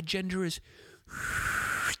 My gender is...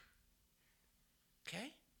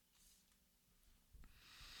 Okay?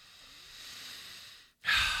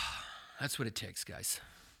 That's what it takes, guys.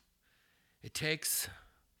 It takes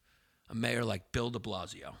a mayor like Bill de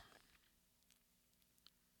Blasio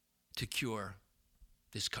to cure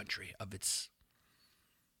this country of its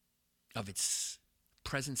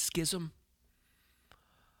present schism,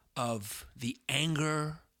 of the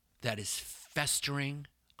anger that is festering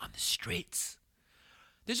on the streets.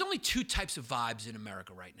 There's only two types of vibes in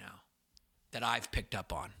America right now that I've picked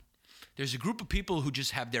up on. There's a group of people who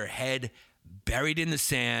just have their head buried in the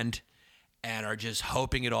sand and are just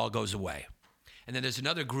hoping it all goes away. And then there's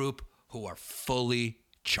another group who are fully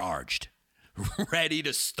charged, ready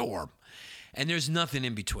to storm. And there's nothing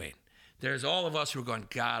in between. There's all of us who are going,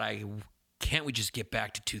 God, can't we just get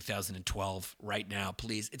back to 2012 right now,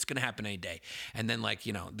 please? It's going to happen any day. And then,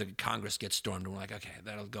 the Congress gets stormed, and we're like, okay,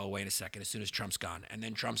 that'll go away in a second as soon as Trump's gone. And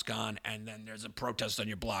then Trump's gone, and then there's a protest on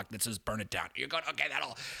your block that says burn it down. You're going,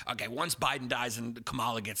 okay, once Biden dies and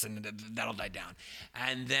Kamala gets in, that'll die down.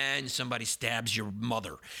 And then somebody stabs your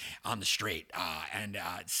mother on the street and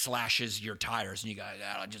slashes your tires, and you go,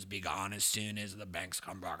 that'll just be gone as soon as the banks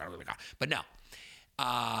come back. But no,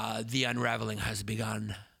 the unraveling has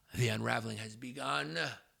begun. The unraveling has begun.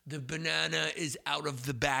 The banana is out of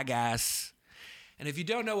the bagass. And if you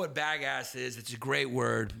don't know what bagass is, it's a great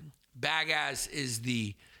word. Bagass is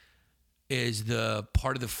the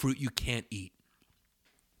part of the fruit you can't eat.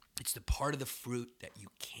 It's the part of the fruit that you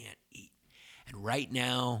can't eat. And right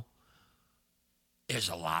now, there's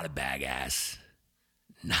a lot of bagass,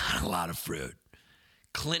 not a lot of fruit.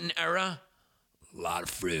 Clinton era, a lot of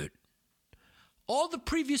fruit. All the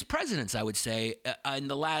previous presidents, I would say, in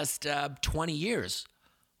the last 20 years,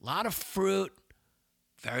 a lot of fruit,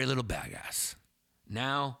 very little bagass.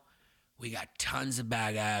 Now, we got tons of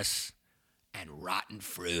bagass and rotten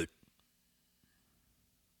fruit.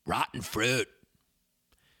 Rotten fruit.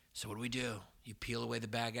 So what do? You peel away the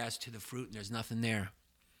bagass to the fruit and there's nothing there.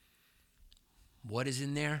 What is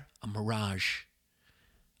in there? A mirage.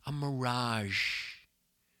 A mirage.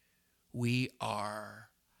 We are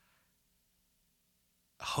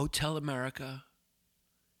Hotel America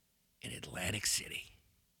in Atlantic City.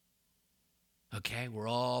 Okay, we're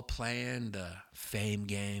all playing the fame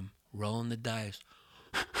game, rolling the dice,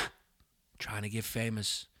 trying to get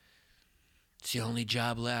famous. It's the only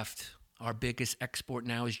job left. Our biggest export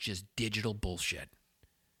now is just digital bullshit.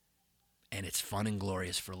 And it's fun and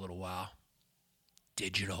glorious for a little while.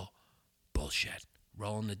 Digital bullshit.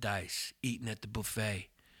 Rolling the dice, eating at the buffet,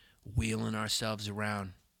 wheeling ourselves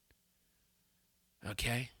around.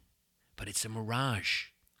 Okay? But it's a mirage.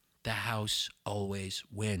 The house always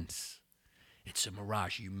wins. It's a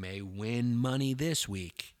mirage. You may win money this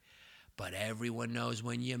week, but everyone knows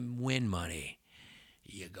when you win money,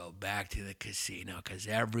 you go back to the casino because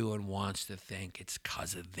everyone wants to think it's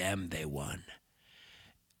because of them they won.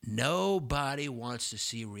 Nobody wants to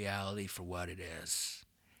see reality for what it is.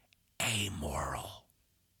 Amoral.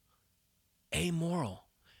 Amoral.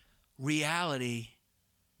 Reality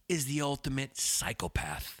is the ultimate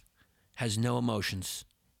psychopath. Has no emotions.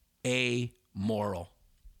 Amoral.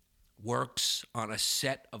 Works on a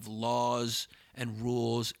set of laws and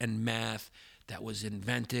rules and math that was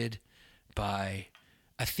invented by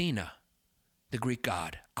Athena, the Greek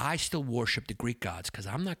god. I still worship the Greek gods because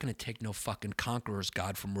I'm not going to take no fucking conqueror's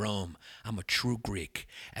god from Rome. I'm a true Greek.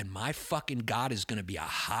 And my fucking god is going to be a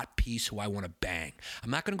hot piece who I want to bang. I'm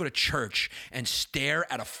not going to go to church and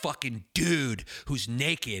stare at a fucking dude who's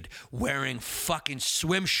naked wearing fucking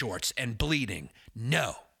swim shorts and bleeding.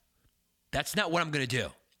 No. That's not what I'm going to do.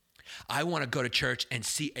 I want to go to church and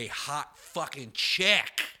see a hot fucking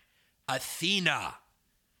chick, Athena,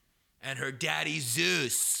 and her daddy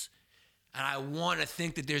Zeus. And I want to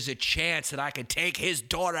think that there's a chance that I could take his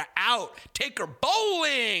daughter out, take her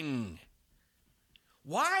bowling.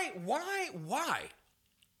 Why?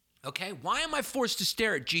 Okay, why am I forced to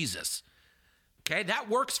stare at Jesus? Okay, that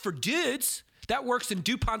works for dudes. That works in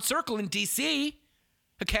DuPont Circle in D.C.,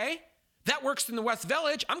 okay? That works in the West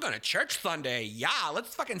Village. I'm going to church Sunday. Yeah,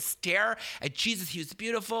 let's fucking stare at Jesus. He was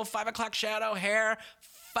beautiful, 5 o'clock shadow, hair.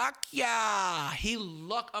 Fuck yeah.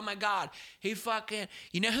 Oh my God. He fucking,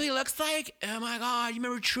 you know who he looks like? Oh my God. You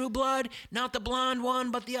remember True Blood? Not the blonde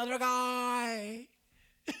one, but the other guy.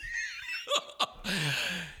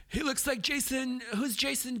 He looks like Jason. Who's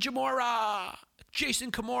Jason Jamora?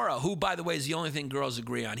 Jason Kimura, who, by the way, is the only thing girls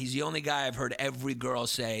agree on. He's the only guy I've heard every girl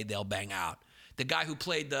say they'll bang out. The guy who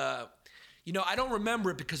played I don't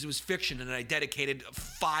remember it because it was fiction, and I dedicated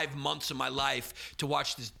 5 months of my life to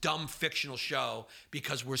watch this dumb fictional show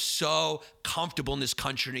because we're so comfortable in this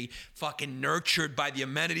country, fucking nurtured by the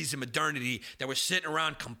amenities of modernity, that we're sitting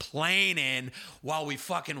around complaining while we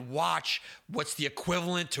fucking watch what's the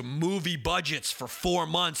equivalent to movie budgets for 4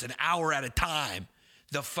 months, an hour at a time.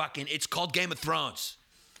 It's called Game of Thrones.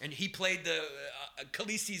 And he played the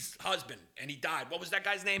Khaleesi's husband, and he died. What was that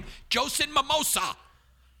guy's name? Joseph Mimosa.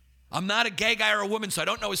 I'm not a gay guy or a woman, so I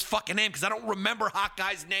don't know his fucking name because I don't remember hot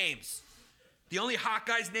guys' names. The only hot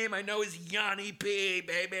guy's name I know is Yanni P,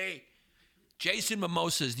 baby. Jason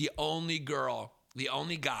Mimosa is the only guy.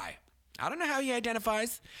 I don't know how he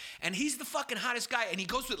identifies. And he's the fucking hottest guy. And he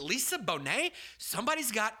goes with Lisa Bonet.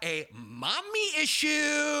 Somebody's got a mommy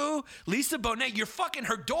issue. Lisa Bonet, you're fucking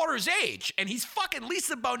her daughter's age. And he's fucking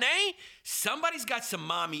Lisa Bonet. Somebody's got some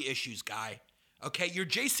mommy issues, guy. Okay, you're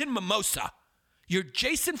Jason Mimosa. You're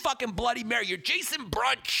Jason fucking Bloody Mary. You're Jason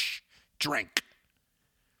Brunch Drink.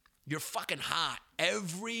 You're fucking hot.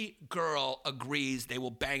 Every girl agrees they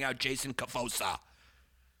will bang out Jason Kafosa.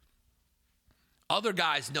 Other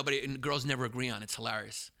guys, girls never agree on. It's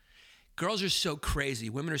hilarious. Girls are so crazy.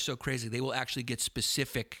 Women are so crazy. They will actually get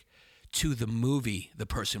specific to the movie the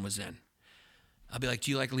person was in. I'll be like,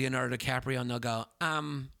 do you like Leonardo DiCaprio? And they'll go,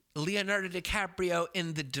 Leonardo DiCaprio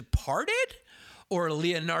in The Departed? Or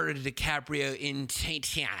Leonardo DiCaprio in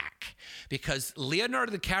Titanic? Because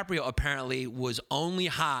Leonardo DiCaprio apparently was only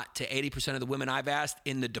hot to 80% of the women I've asked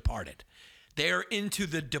in The Departed. They're into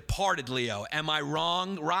The Departed, Leo. Am I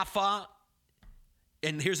wrong, Rafa?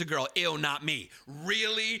 And here's a girl, ew, not me.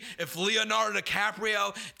 Really? If Leonardo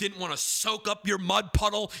DiCaprio didn't want to soak up your mud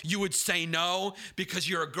puddle, you would say no because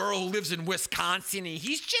you're a girl who lives in Wisconsin and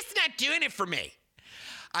he's just not doing it for me.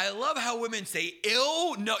 I love how women say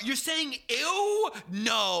ew, no. You're saying ew,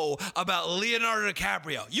 no about Leonardo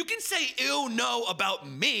DiCaprio. You can say ew, no about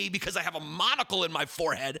me because I have a monocle in my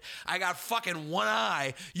forehead. I got fucking one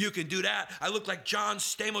eye. You can do that. I look like John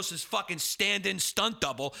Stamos' fucking stand-in stunt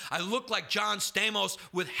double. I look like John Stamos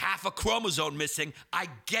with half a chromosome missing. I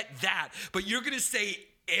get that. But you're going to say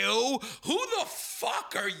ew? Who the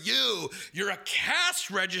fuck are you? You're a cash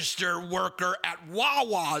register worker at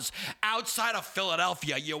Wawa's outside of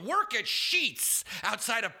Philadelphia. You work at Sheetz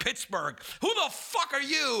outside of Pittsburgh. Who the fuck are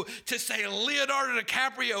you to say Leonardo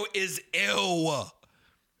DiCaprio is ew?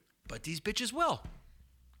 But these bitches will.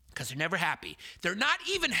 Because they're never happy. They're not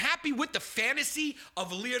even happy with the fantasy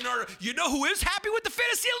of Leonardo. You know who is happy with the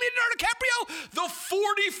fantasy of Leonardo DiCaprio? The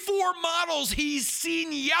 44 models he's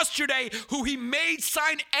seen yesterday who he made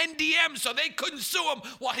sign NDM so they couldn't sue him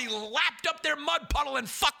while he lapped up their mud puddle and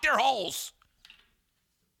fucked their holes.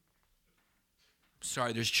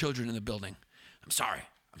 Sorry, there's children in the building. I'm sorry.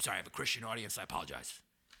 I have a Christian audience. I apologize.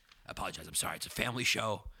 I'm sorry. It's a family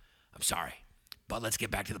show. I'm sorry. But let's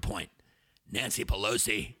get back to the point. Nancy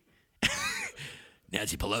Pelosi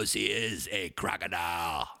is a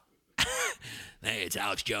crocodile. Hey, it's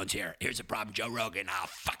Alex Jones here. Here's the problem, Joe Rogan. Oh,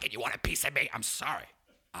 fuck it, you want a piece of me? I'm sorry.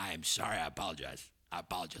 I apologize.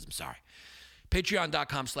 I'm sorry.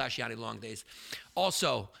 Patreon.com/Yanni Longdays.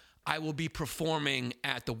 Also, I will be performing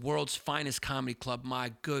at the world's finest comedy club,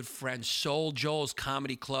 my good friend Soul Joel's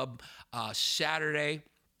Comedy Club, Saturday,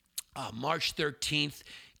 March 13th.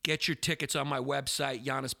 Get your tickets on my website,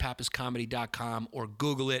 YannisPapasComedy.com, or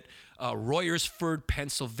Google it. Royersford,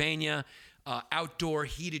 Pennsylvania. Outdoor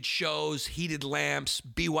heated shows, heated lamps,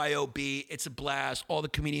 BYOB. It's a blast. All the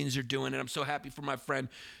comedians are doing it. I'm so happy for my friend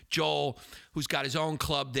Joel, who's got his own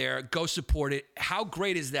club there. Go support it. How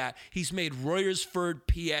great is that? He's made Royersford,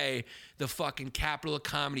 PA, the fucking capital of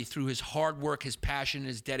comedy through his hard work, his passion,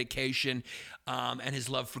 his dedication, and his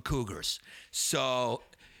love for cougars. So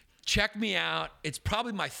check me out. It's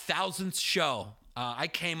probably my 1,000th show. I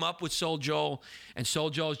came up with Soul Joel, and Soul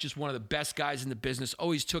Joel is just one of the best guys in the business.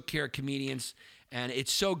 Always took care of comedians, and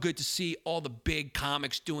it's so good to see all the big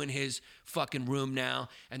comics doing his fucking room now,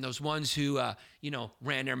 and those ones who,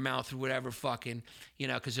 ran their mouth or whatever fucking,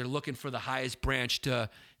 because they're looking for the highest branch to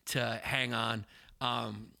hang on.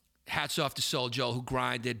 Hats off to Soul Joel, who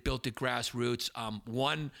grinded, built it grassroots,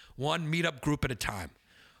 one meetup group at a time.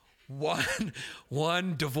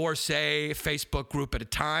 one divorcee Facebook group at a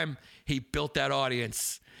time. He built that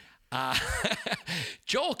audience.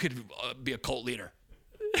 Joel could be a cult leader.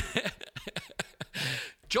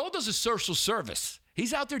 Joel does a social service.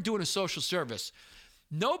 He's out there doing a social service.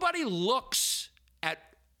 Nobody looks at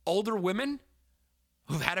older women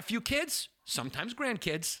who've had a few kids, sometimes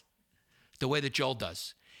grandkids, the way that Joel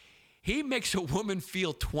does. He makes a woman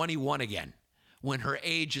feel 21 again when her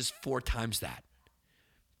age is 4 times that.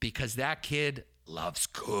 Because that kid loves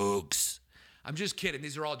cougs. I'm just kidding.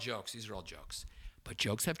 These are all jokes. But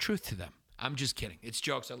jokes have truth to them. I'm just kidding. It's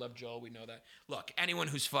jokes. I love Joel. We know that. Look, anyone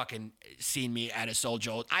who's fucking seen me at a Soul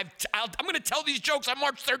Joel, I'm going to tell these jokes on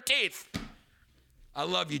March 13th. I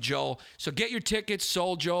love you, Joel. So get your tickets.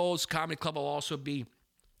 Soul Joel's Comedy Club will also be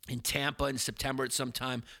in Tampa in September at some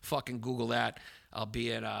time. Fucking Google that. I'll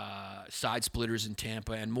be at Side Splitters in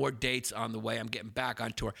Tampa and more dates on the way. I'm getting back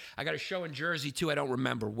on tour. I got a show in Jersey too. I don't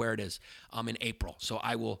remember where it is. In April. So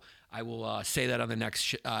I will say that on the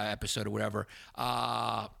next episode or whatever.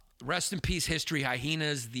 Rest in peace, History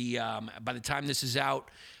Hyenas. By the time this is out,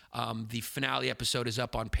 the finale episode is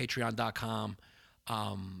up on Patreon.com.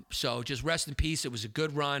 So just rest in peace. It was a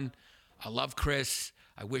good run. I love Chris.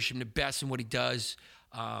 I wish him the best in what he does.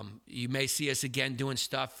 You may see us again doing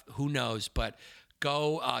stuff. Who knows? But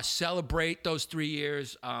go celebrate those 3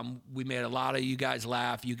 years. We made a lot of you guys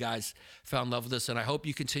laugh. You guys fell in love with us. And I hope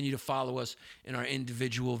you continue to follow us in our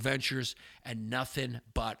individual ventures. And nothing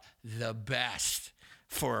but the best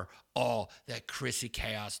for all that Chrissy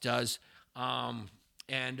Chaos does. So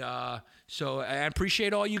I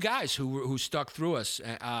appreciate all you guys who stuck through us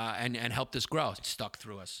and helped us grow.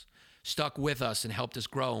 Stuck with us and helped us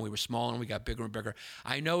grow, and we were small and we got bigger and bigger.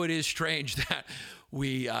 I know it is strange that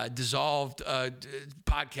we dissolved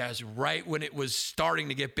podcast right when it was starting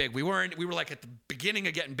to get big. We were like at the beginning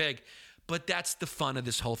of getting big, but that's the fun of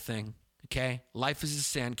this whole thing. Okay, life is a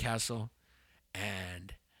sandcastle,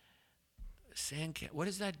 and what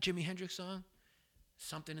is that Jimi Hendrix song?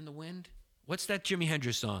 Something in the Wind. What's that Jimi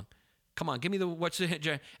Hendrix song? Come on, give me what's the hit?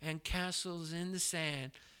 And castles in the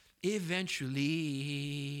sand,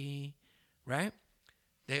 eventually, right?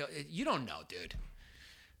 You don't know, dude.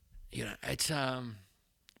 You know, it's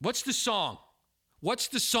what's the song?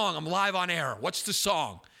 I'm live on air. What's the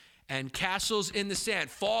song? And castles in the sand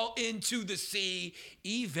fall into the sea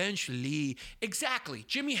eventually. Exactly.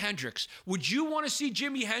 Jimi Hendrix. Would you want to see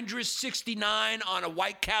Jimi Hendrix 69 on a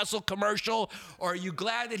White Castle commercial? Or are you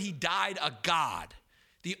glad that he died a god?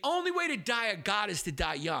 The only way to die a god is to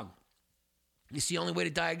die young. It's the only way to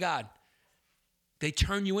die a god. They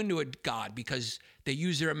turn you into a god because they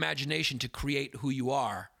use their imagination to create who you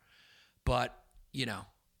are. But, you know,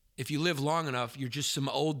 if you live long enough, you're just some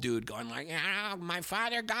old dude going like, my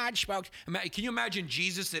father God spoke. Can you imagine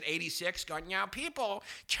Jesus at 86 going, people,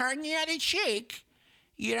 turn the other cheek,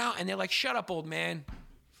 you know? And they're like, shut up, old man.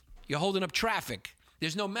 You're holding up traffic.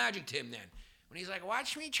 There's no magic to him then. When he's like,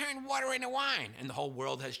 watch me turn water into wine. And the whole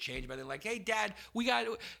world has changed. But they're like, hey, Dad, we got,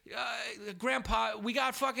 Grandpa, we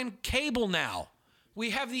got fucking cable now.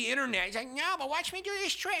 We have the internet. He's like, no, but watch me do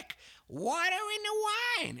this trick. Water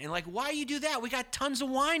into wine. And like, why you do that? We got tons of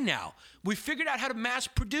wine now. We figured out how to mass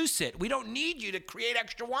produce it. We don't need you to create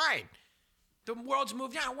extra wine. The world's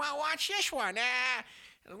moved on. Well, watch this one.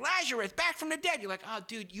 Lazarus, back from the dead. You're like, oh,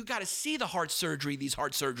 dude, you got to see the heart surgery these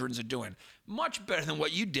heart surgeons are doing. Much better than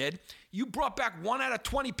what you did. You brought back 1 out of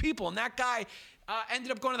 20 people, and that guy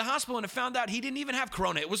ended up going to the hospital and found out he didn't even have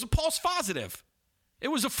corona. It was a false positive. It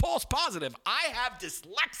was a false positive. I have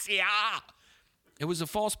dyslexia. It was a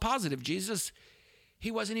false positive. Jesus,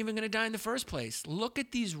 he wasn't even going to die in the first place. Look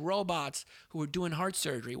at these robots who are doing heart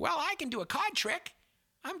surgery. Well, I can do a card trick.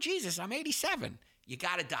 I'm Jesus. I'm 87. You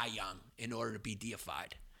got to die young in order to be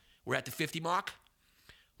deified. We're at the 50 mark.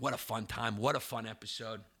 What a fun time. What a fun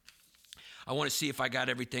episode. I want to see if I got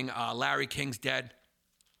everything. Larry King's dead.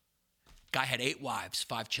 Guy had 8 wives,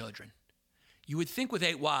 5 children. You would think with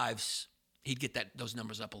 8 wives, he'd get those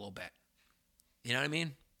numbers up a little bit. You know what I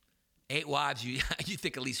mean? 8 wives, you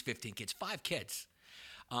think at least 15 kids. 5 kids.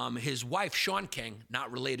 His wife, Sean King,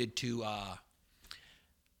 not related to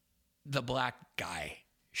the black guy,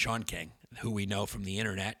 Sean King, who we know from the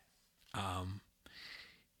internet.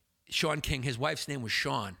 Sean King, his wife's name was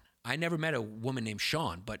Sean. I never met a woman named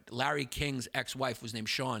Sean, but Larry King's ex-wife was named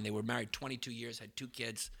Sean. They were married 22 years, had 2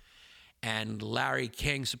 kids. And Larry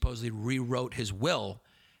King supposedly rewrote his will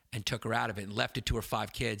and took her out of it and left it to her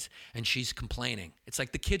 5 kids, and she's complaining. It's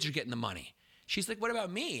like the kids are getting the money. She's like, what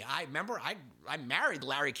about me? I married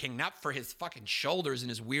Larry King, not for his fucking shoulders and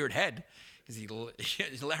his weird head.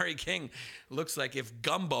 Because Larry King looks like if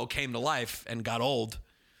Gumbo came to life and got old.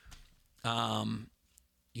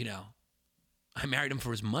 you know, I married him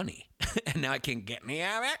for his money, and now I can't get me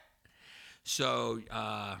out of it. So,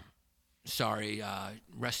 sorry.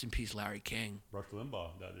 Rest in peace, Larry King. Rush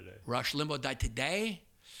Limbaugh died today. Rush Limbaugh died today?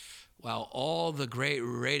 Well, all the great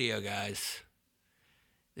radio guys.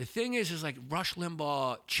 The thing is like Rush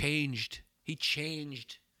Limbaugh changed. He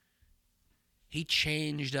changed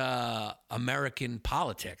American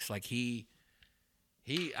politics. Like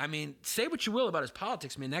I mean, say what you will about his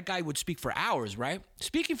politics, man. That guy would speak for hours, right?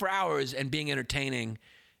 Speaking for hours and being entertaining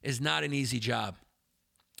is not an easy job.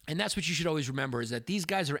 And that's what you should always remember, is that these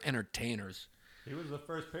guys are entertainers. He was the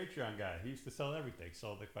first Patreon guy. He used to sell everything.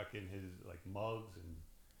 Sold his like mugs and.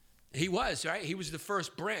 He was, right? He was the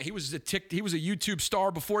first brand. He was a YouTube star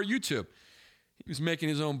before YouTube. He was making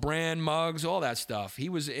his own brand, mugs, all that stuff. He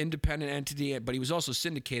was an independent entity, but he was also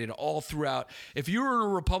syndicated all throughout. If you were in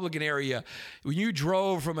a Republican area, when you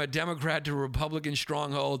drove from a Democrat to a Republican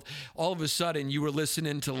stronghold, all of a sudden you were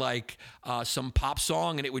listening to like some pop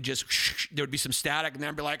song, and it would just, there would be some static, and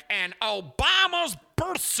then be like, and Obama's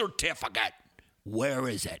birth certificate, where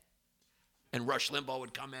is it? And Rush Limbaugh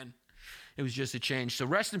would come in. It was just a change. So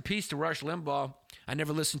rest in peace to Rush Limbaugh. I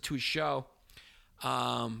never listened to his show.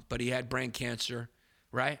 But he had brain cancer,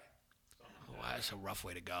 right? Oh, that's a rough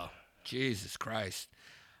way to go. Jesus Christ.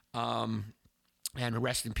 And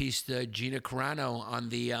rest in peace to Gina Carano on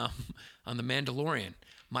the Mandalorian.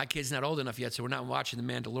 My kid's not old enough yet, so we're not watching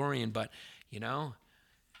The Mandalorian. But, you know,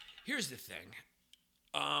 here's the thing.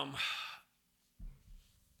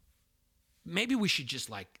 Maybe we should just,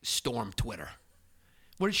 like, storm Twitter.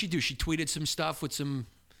 What did she do? She tweeted some stuff with some...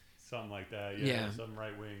 Something like that, yeah. Some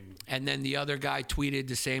right wing. And then the other guy tweeted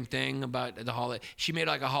the same thing about the Holocaust. She made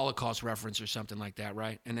like a Holocaust reference or something like that,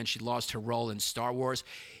 right? And then she lost her role in Star Wars.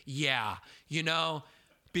 Yeah, you know,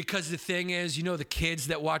 because the thing is, you know, the kids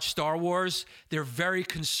that watch Star Wars, they're very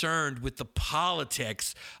concerned with the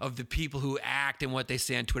politics of the people who act and what they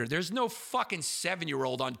say on Twitter. There's no fucking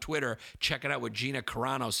 7-year-old on Twitter checking out what Gina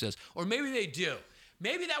Carano says. Or maybe they do.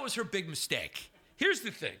 Maybe that was her big mistake. Here's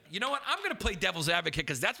the thing. You know what? I'm going to play devil's advocate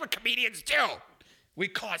because that's what comedians do. We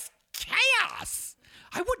cause chaos.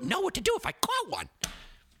 I wouldn't know what to do if I caught one.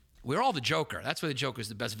 We're all the Joker. That's why the Joker's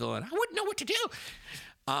the best villain. I wouldn't know what to do.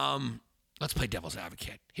 Let's play devil's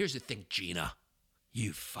advocate. Here's the thing, Gina.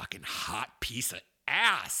 You fucking hot piece of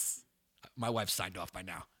ass. My wife signed off by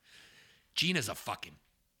now. Gina's a fucking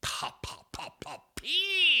pop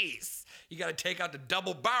piece. You got to take out the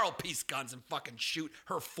double barrel piece guns and fucking shoot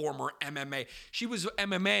her former MMA. She was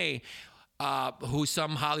MMA, who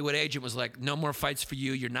some Hollywood agent was like, no more fights for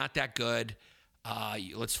you. You're not that good.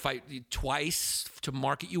 Let's fight twice to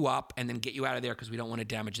market you up and then get you out of there because we don't want to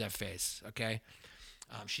damage that face, okay?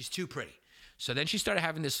 She's too pretty. So then she started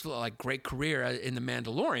having this like great career in The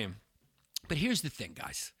Mandalorian. But here's the thing,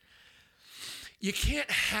 guys. You can't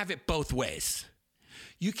have it both ways.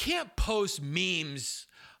 You can't post memes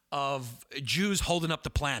of Jews holding up the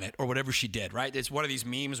planet or whatever she did, right? It's one of these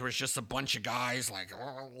memes where it's just a bunch of guys, like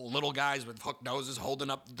little guys with hooked noses holding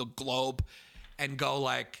up the globe and go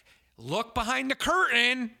like, look behind the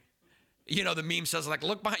curtain. You know, the meme says like,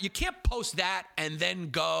 look behind. You can't post that and then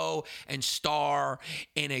go and star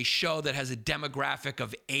in a show that has a demographic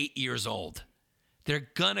of 8 years old. They're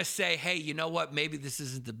going to say, hey, you know what? Maybe this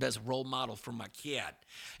isn't the best role model for my kid.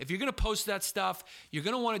 If you're going to post that stuff, you're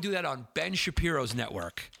going to want to do that on Ben Shapiro's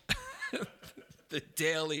network. The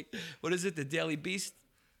Daily, what is it? The Daily Beast?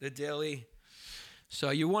 The Daily.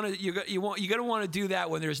 So you're going to want to do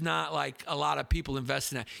that when there's not like a lot of people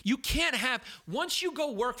investing in that. You can't have, once you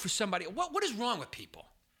go work for somebody, what is wrong with people?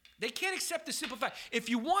 They can't accept the simple fact.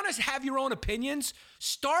 If you want to have your own opinions,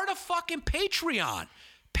 start a fucking Patreon.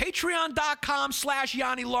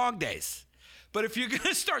 Patreon.com/Yanni Longdays. But if you're going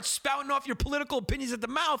to start spouting off your political opinions at the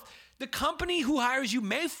mouth, the company who hires you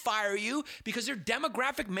may fire you because their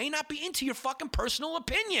demographic may not be into your fucking personal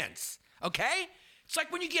opinions. Okay? It's like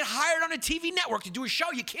when you get hired on a TV network to do a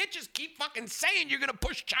show, you can't just keep fucking saying you're going to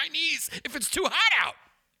push Chinese if it's too hot out.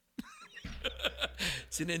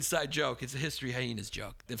 It's an inside joke. It's a History Hyenas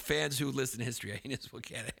joke. The fans who listen to History Hyenas will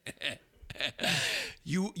get it.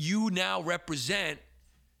 You now represent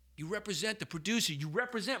the producer. You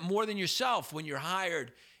represent more than yourself when you're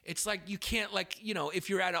hired. It's like you can't, like, you know, if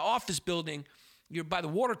you're at an office building, you're by the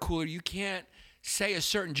water cooler, you can't say a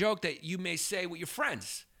certain joke that you may say with your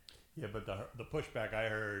friends. Yeah, but the pushback I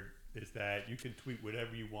heard is that you can tweet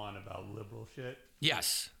whatever you want about liberal shit.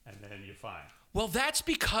 Yes. And then you're fine. Well, that's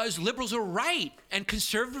because liberals are right and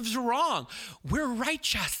conservatives are wrong. We're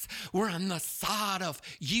righteous. We're on the side of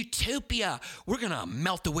utopia. We're going to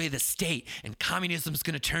melt away the state and communism's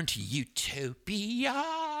going to turn to utopia.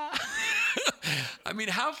 I mean,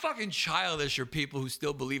 how fucking childish are people who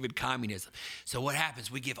still believe in communism? So what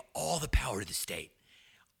happens? We give all the power to the state.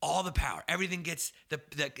 All the power. Everything gets, the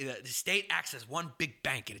state acts as one big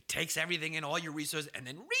bank, and it takes everything in, all your resources, and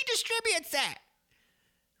then redistributes that.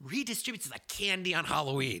 Redistributes it like candy on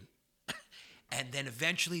Halloween. And then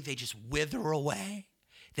eventually they just wither away.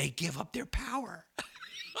 They give up their power.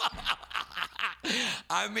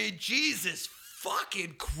 I mean, Jesus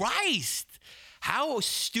fucking Christ. How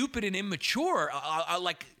stupid and immature.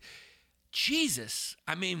 Like, Jesus.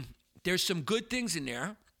 I mean, there's some good things in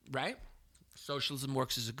there, right? Socialism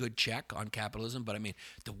works as a good check on capitalism, but I mean,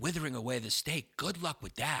 the withering away of the state, good luck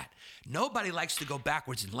with that. Nobody likes to go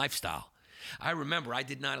backwards in lifestyle. I remember I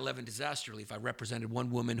did 9/11 disaster relief. I represented one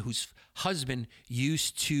woman whose husband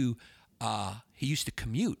used to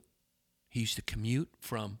commute. He used to commute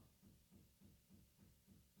from,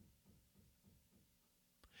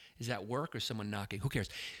 is that work or someone knocking? Who cares?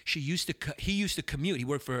 He used to commute. He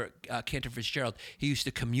worked for Cantor Fitzgerald. He used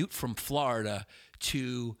to commute from Florida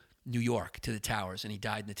to New York, to the towers, and he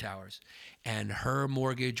died in the towers. And her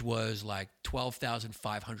mortgage was like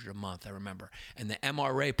 $12,500 a month, I remember. And the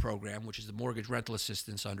MRA program, which is the mortgage rental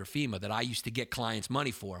assistance under FEMA that I used to get clients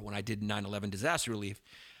money for when I did 9/11 disaster relief,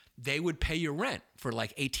 they would pay your rent for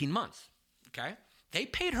like 18 months, okay? They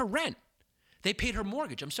paid her rent. They paid her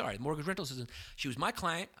mortgage. I'm sorry, mortgage rental assistance. She was my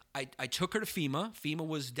client. I took her to FEMA. FEMA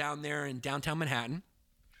was down there in downtown Manhattan,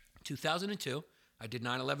 2002. I did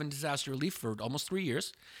 9/11 disaster relief for almost 3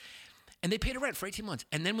 years. And they paid her rent for 18 months.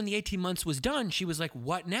 And then when the 18 months was done, she was like,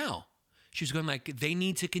 what now? She was going like, they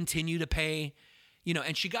need to continue to pay,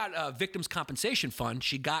 and she got a victims compensation fund.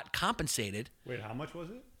 She got compensated. Wait, how much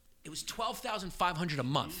was it? It was $12,500 a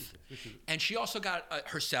month. And she also got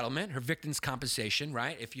her settlement, her victims compensation,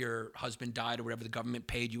 right? If your husband died or whatever, the government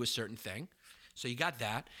paid you a certain thing. So you got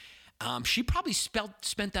that. She probably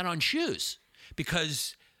spent that on shoes,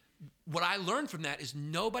 because what I learned from that is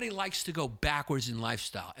nobody likes to go backwards in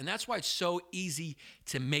lifestyle. And that's why it's so easy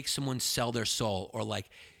to make someone sell their soul, or like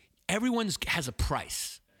everyone has a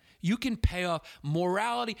price. You can pay off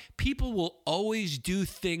morality. People will always do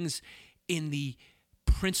things in the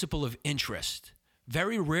principle of interest.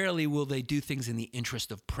 Very rarely will they do things in the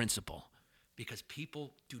interest of principle, because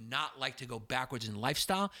people do not like to go backwards in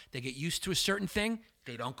lifestyle. They get used to a certain thing.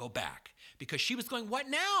 They don't go back. Because she was going, what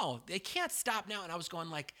now? They can't stop now. And I was going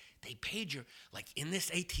like, they paid your, like in this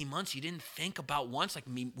 18 months, you didn't think about once, like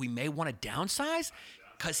we may want to downsize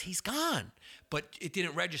because he's gone. But it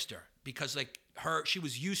didn't register because like she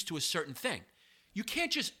was used to a certain thing. You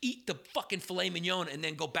can't just eat the fucking filet mignon and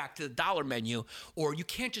then go back to the dollar menu, or you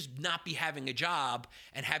can't just not be having a job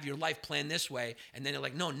and have your life planned this way. And then they're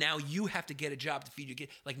like, no, now you have to get a job to feed your kid.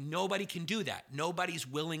 Like nobody can do that. Nobody's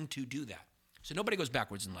willing to do that. So nobody goes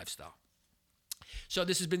backwards in lifestyle. So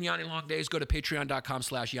this has been Yanni Long Days. Go to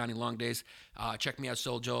patreon.com/Yanni Long Days. Check me out,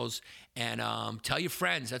 Soul Joes. And tell your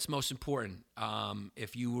friends. That's most important.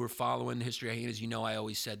 If you were following the History of Hyenas, you know I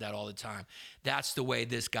always said that all the time. That's the way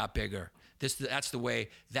this got bigger. That's the way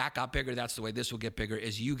that got bigger. That's the way this will get bigger,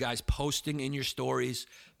 is you guys posting in your stories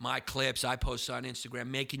my clips. I post on Instagram,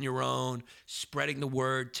 making your own, spreading the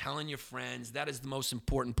word, telling your friends. That is the most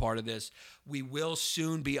important part of this. We will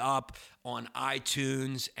soon be up on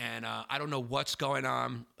iTunes, and I don't know what's going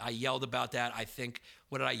on. I yelled about that. I think,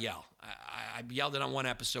 what did I yell? I yelled it on one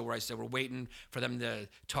episode where I said we're waiting for them to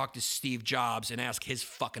talk to Steve Jobs and ask his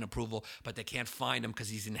fucking approval, but they can't find him because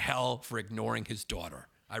he's in hell for ignoring his daughter.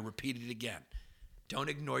 I repeat it again. Don't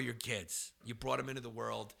ignore your kids. You brought them into the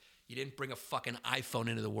world. You didn't bring a fucking iPhone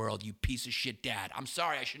into the world, you piece of shit dad. I'm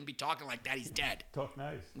sorry, I shouldn't be talking like that. He's dead. Talk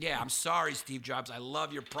nice. Yeah, I'm sorry, Steve Jobs. I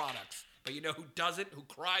love your products. But you know who doesn't? Who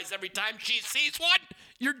cries every time she sees one?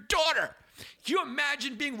 Your daughter. Can you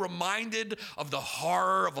imagine being reminded of the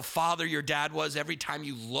horror of a father your dad was every time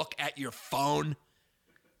you look at your phone?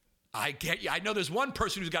 I get you. I know there's one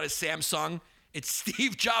person who's got a Samsung. It's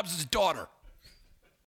Steve Jobs' daughter.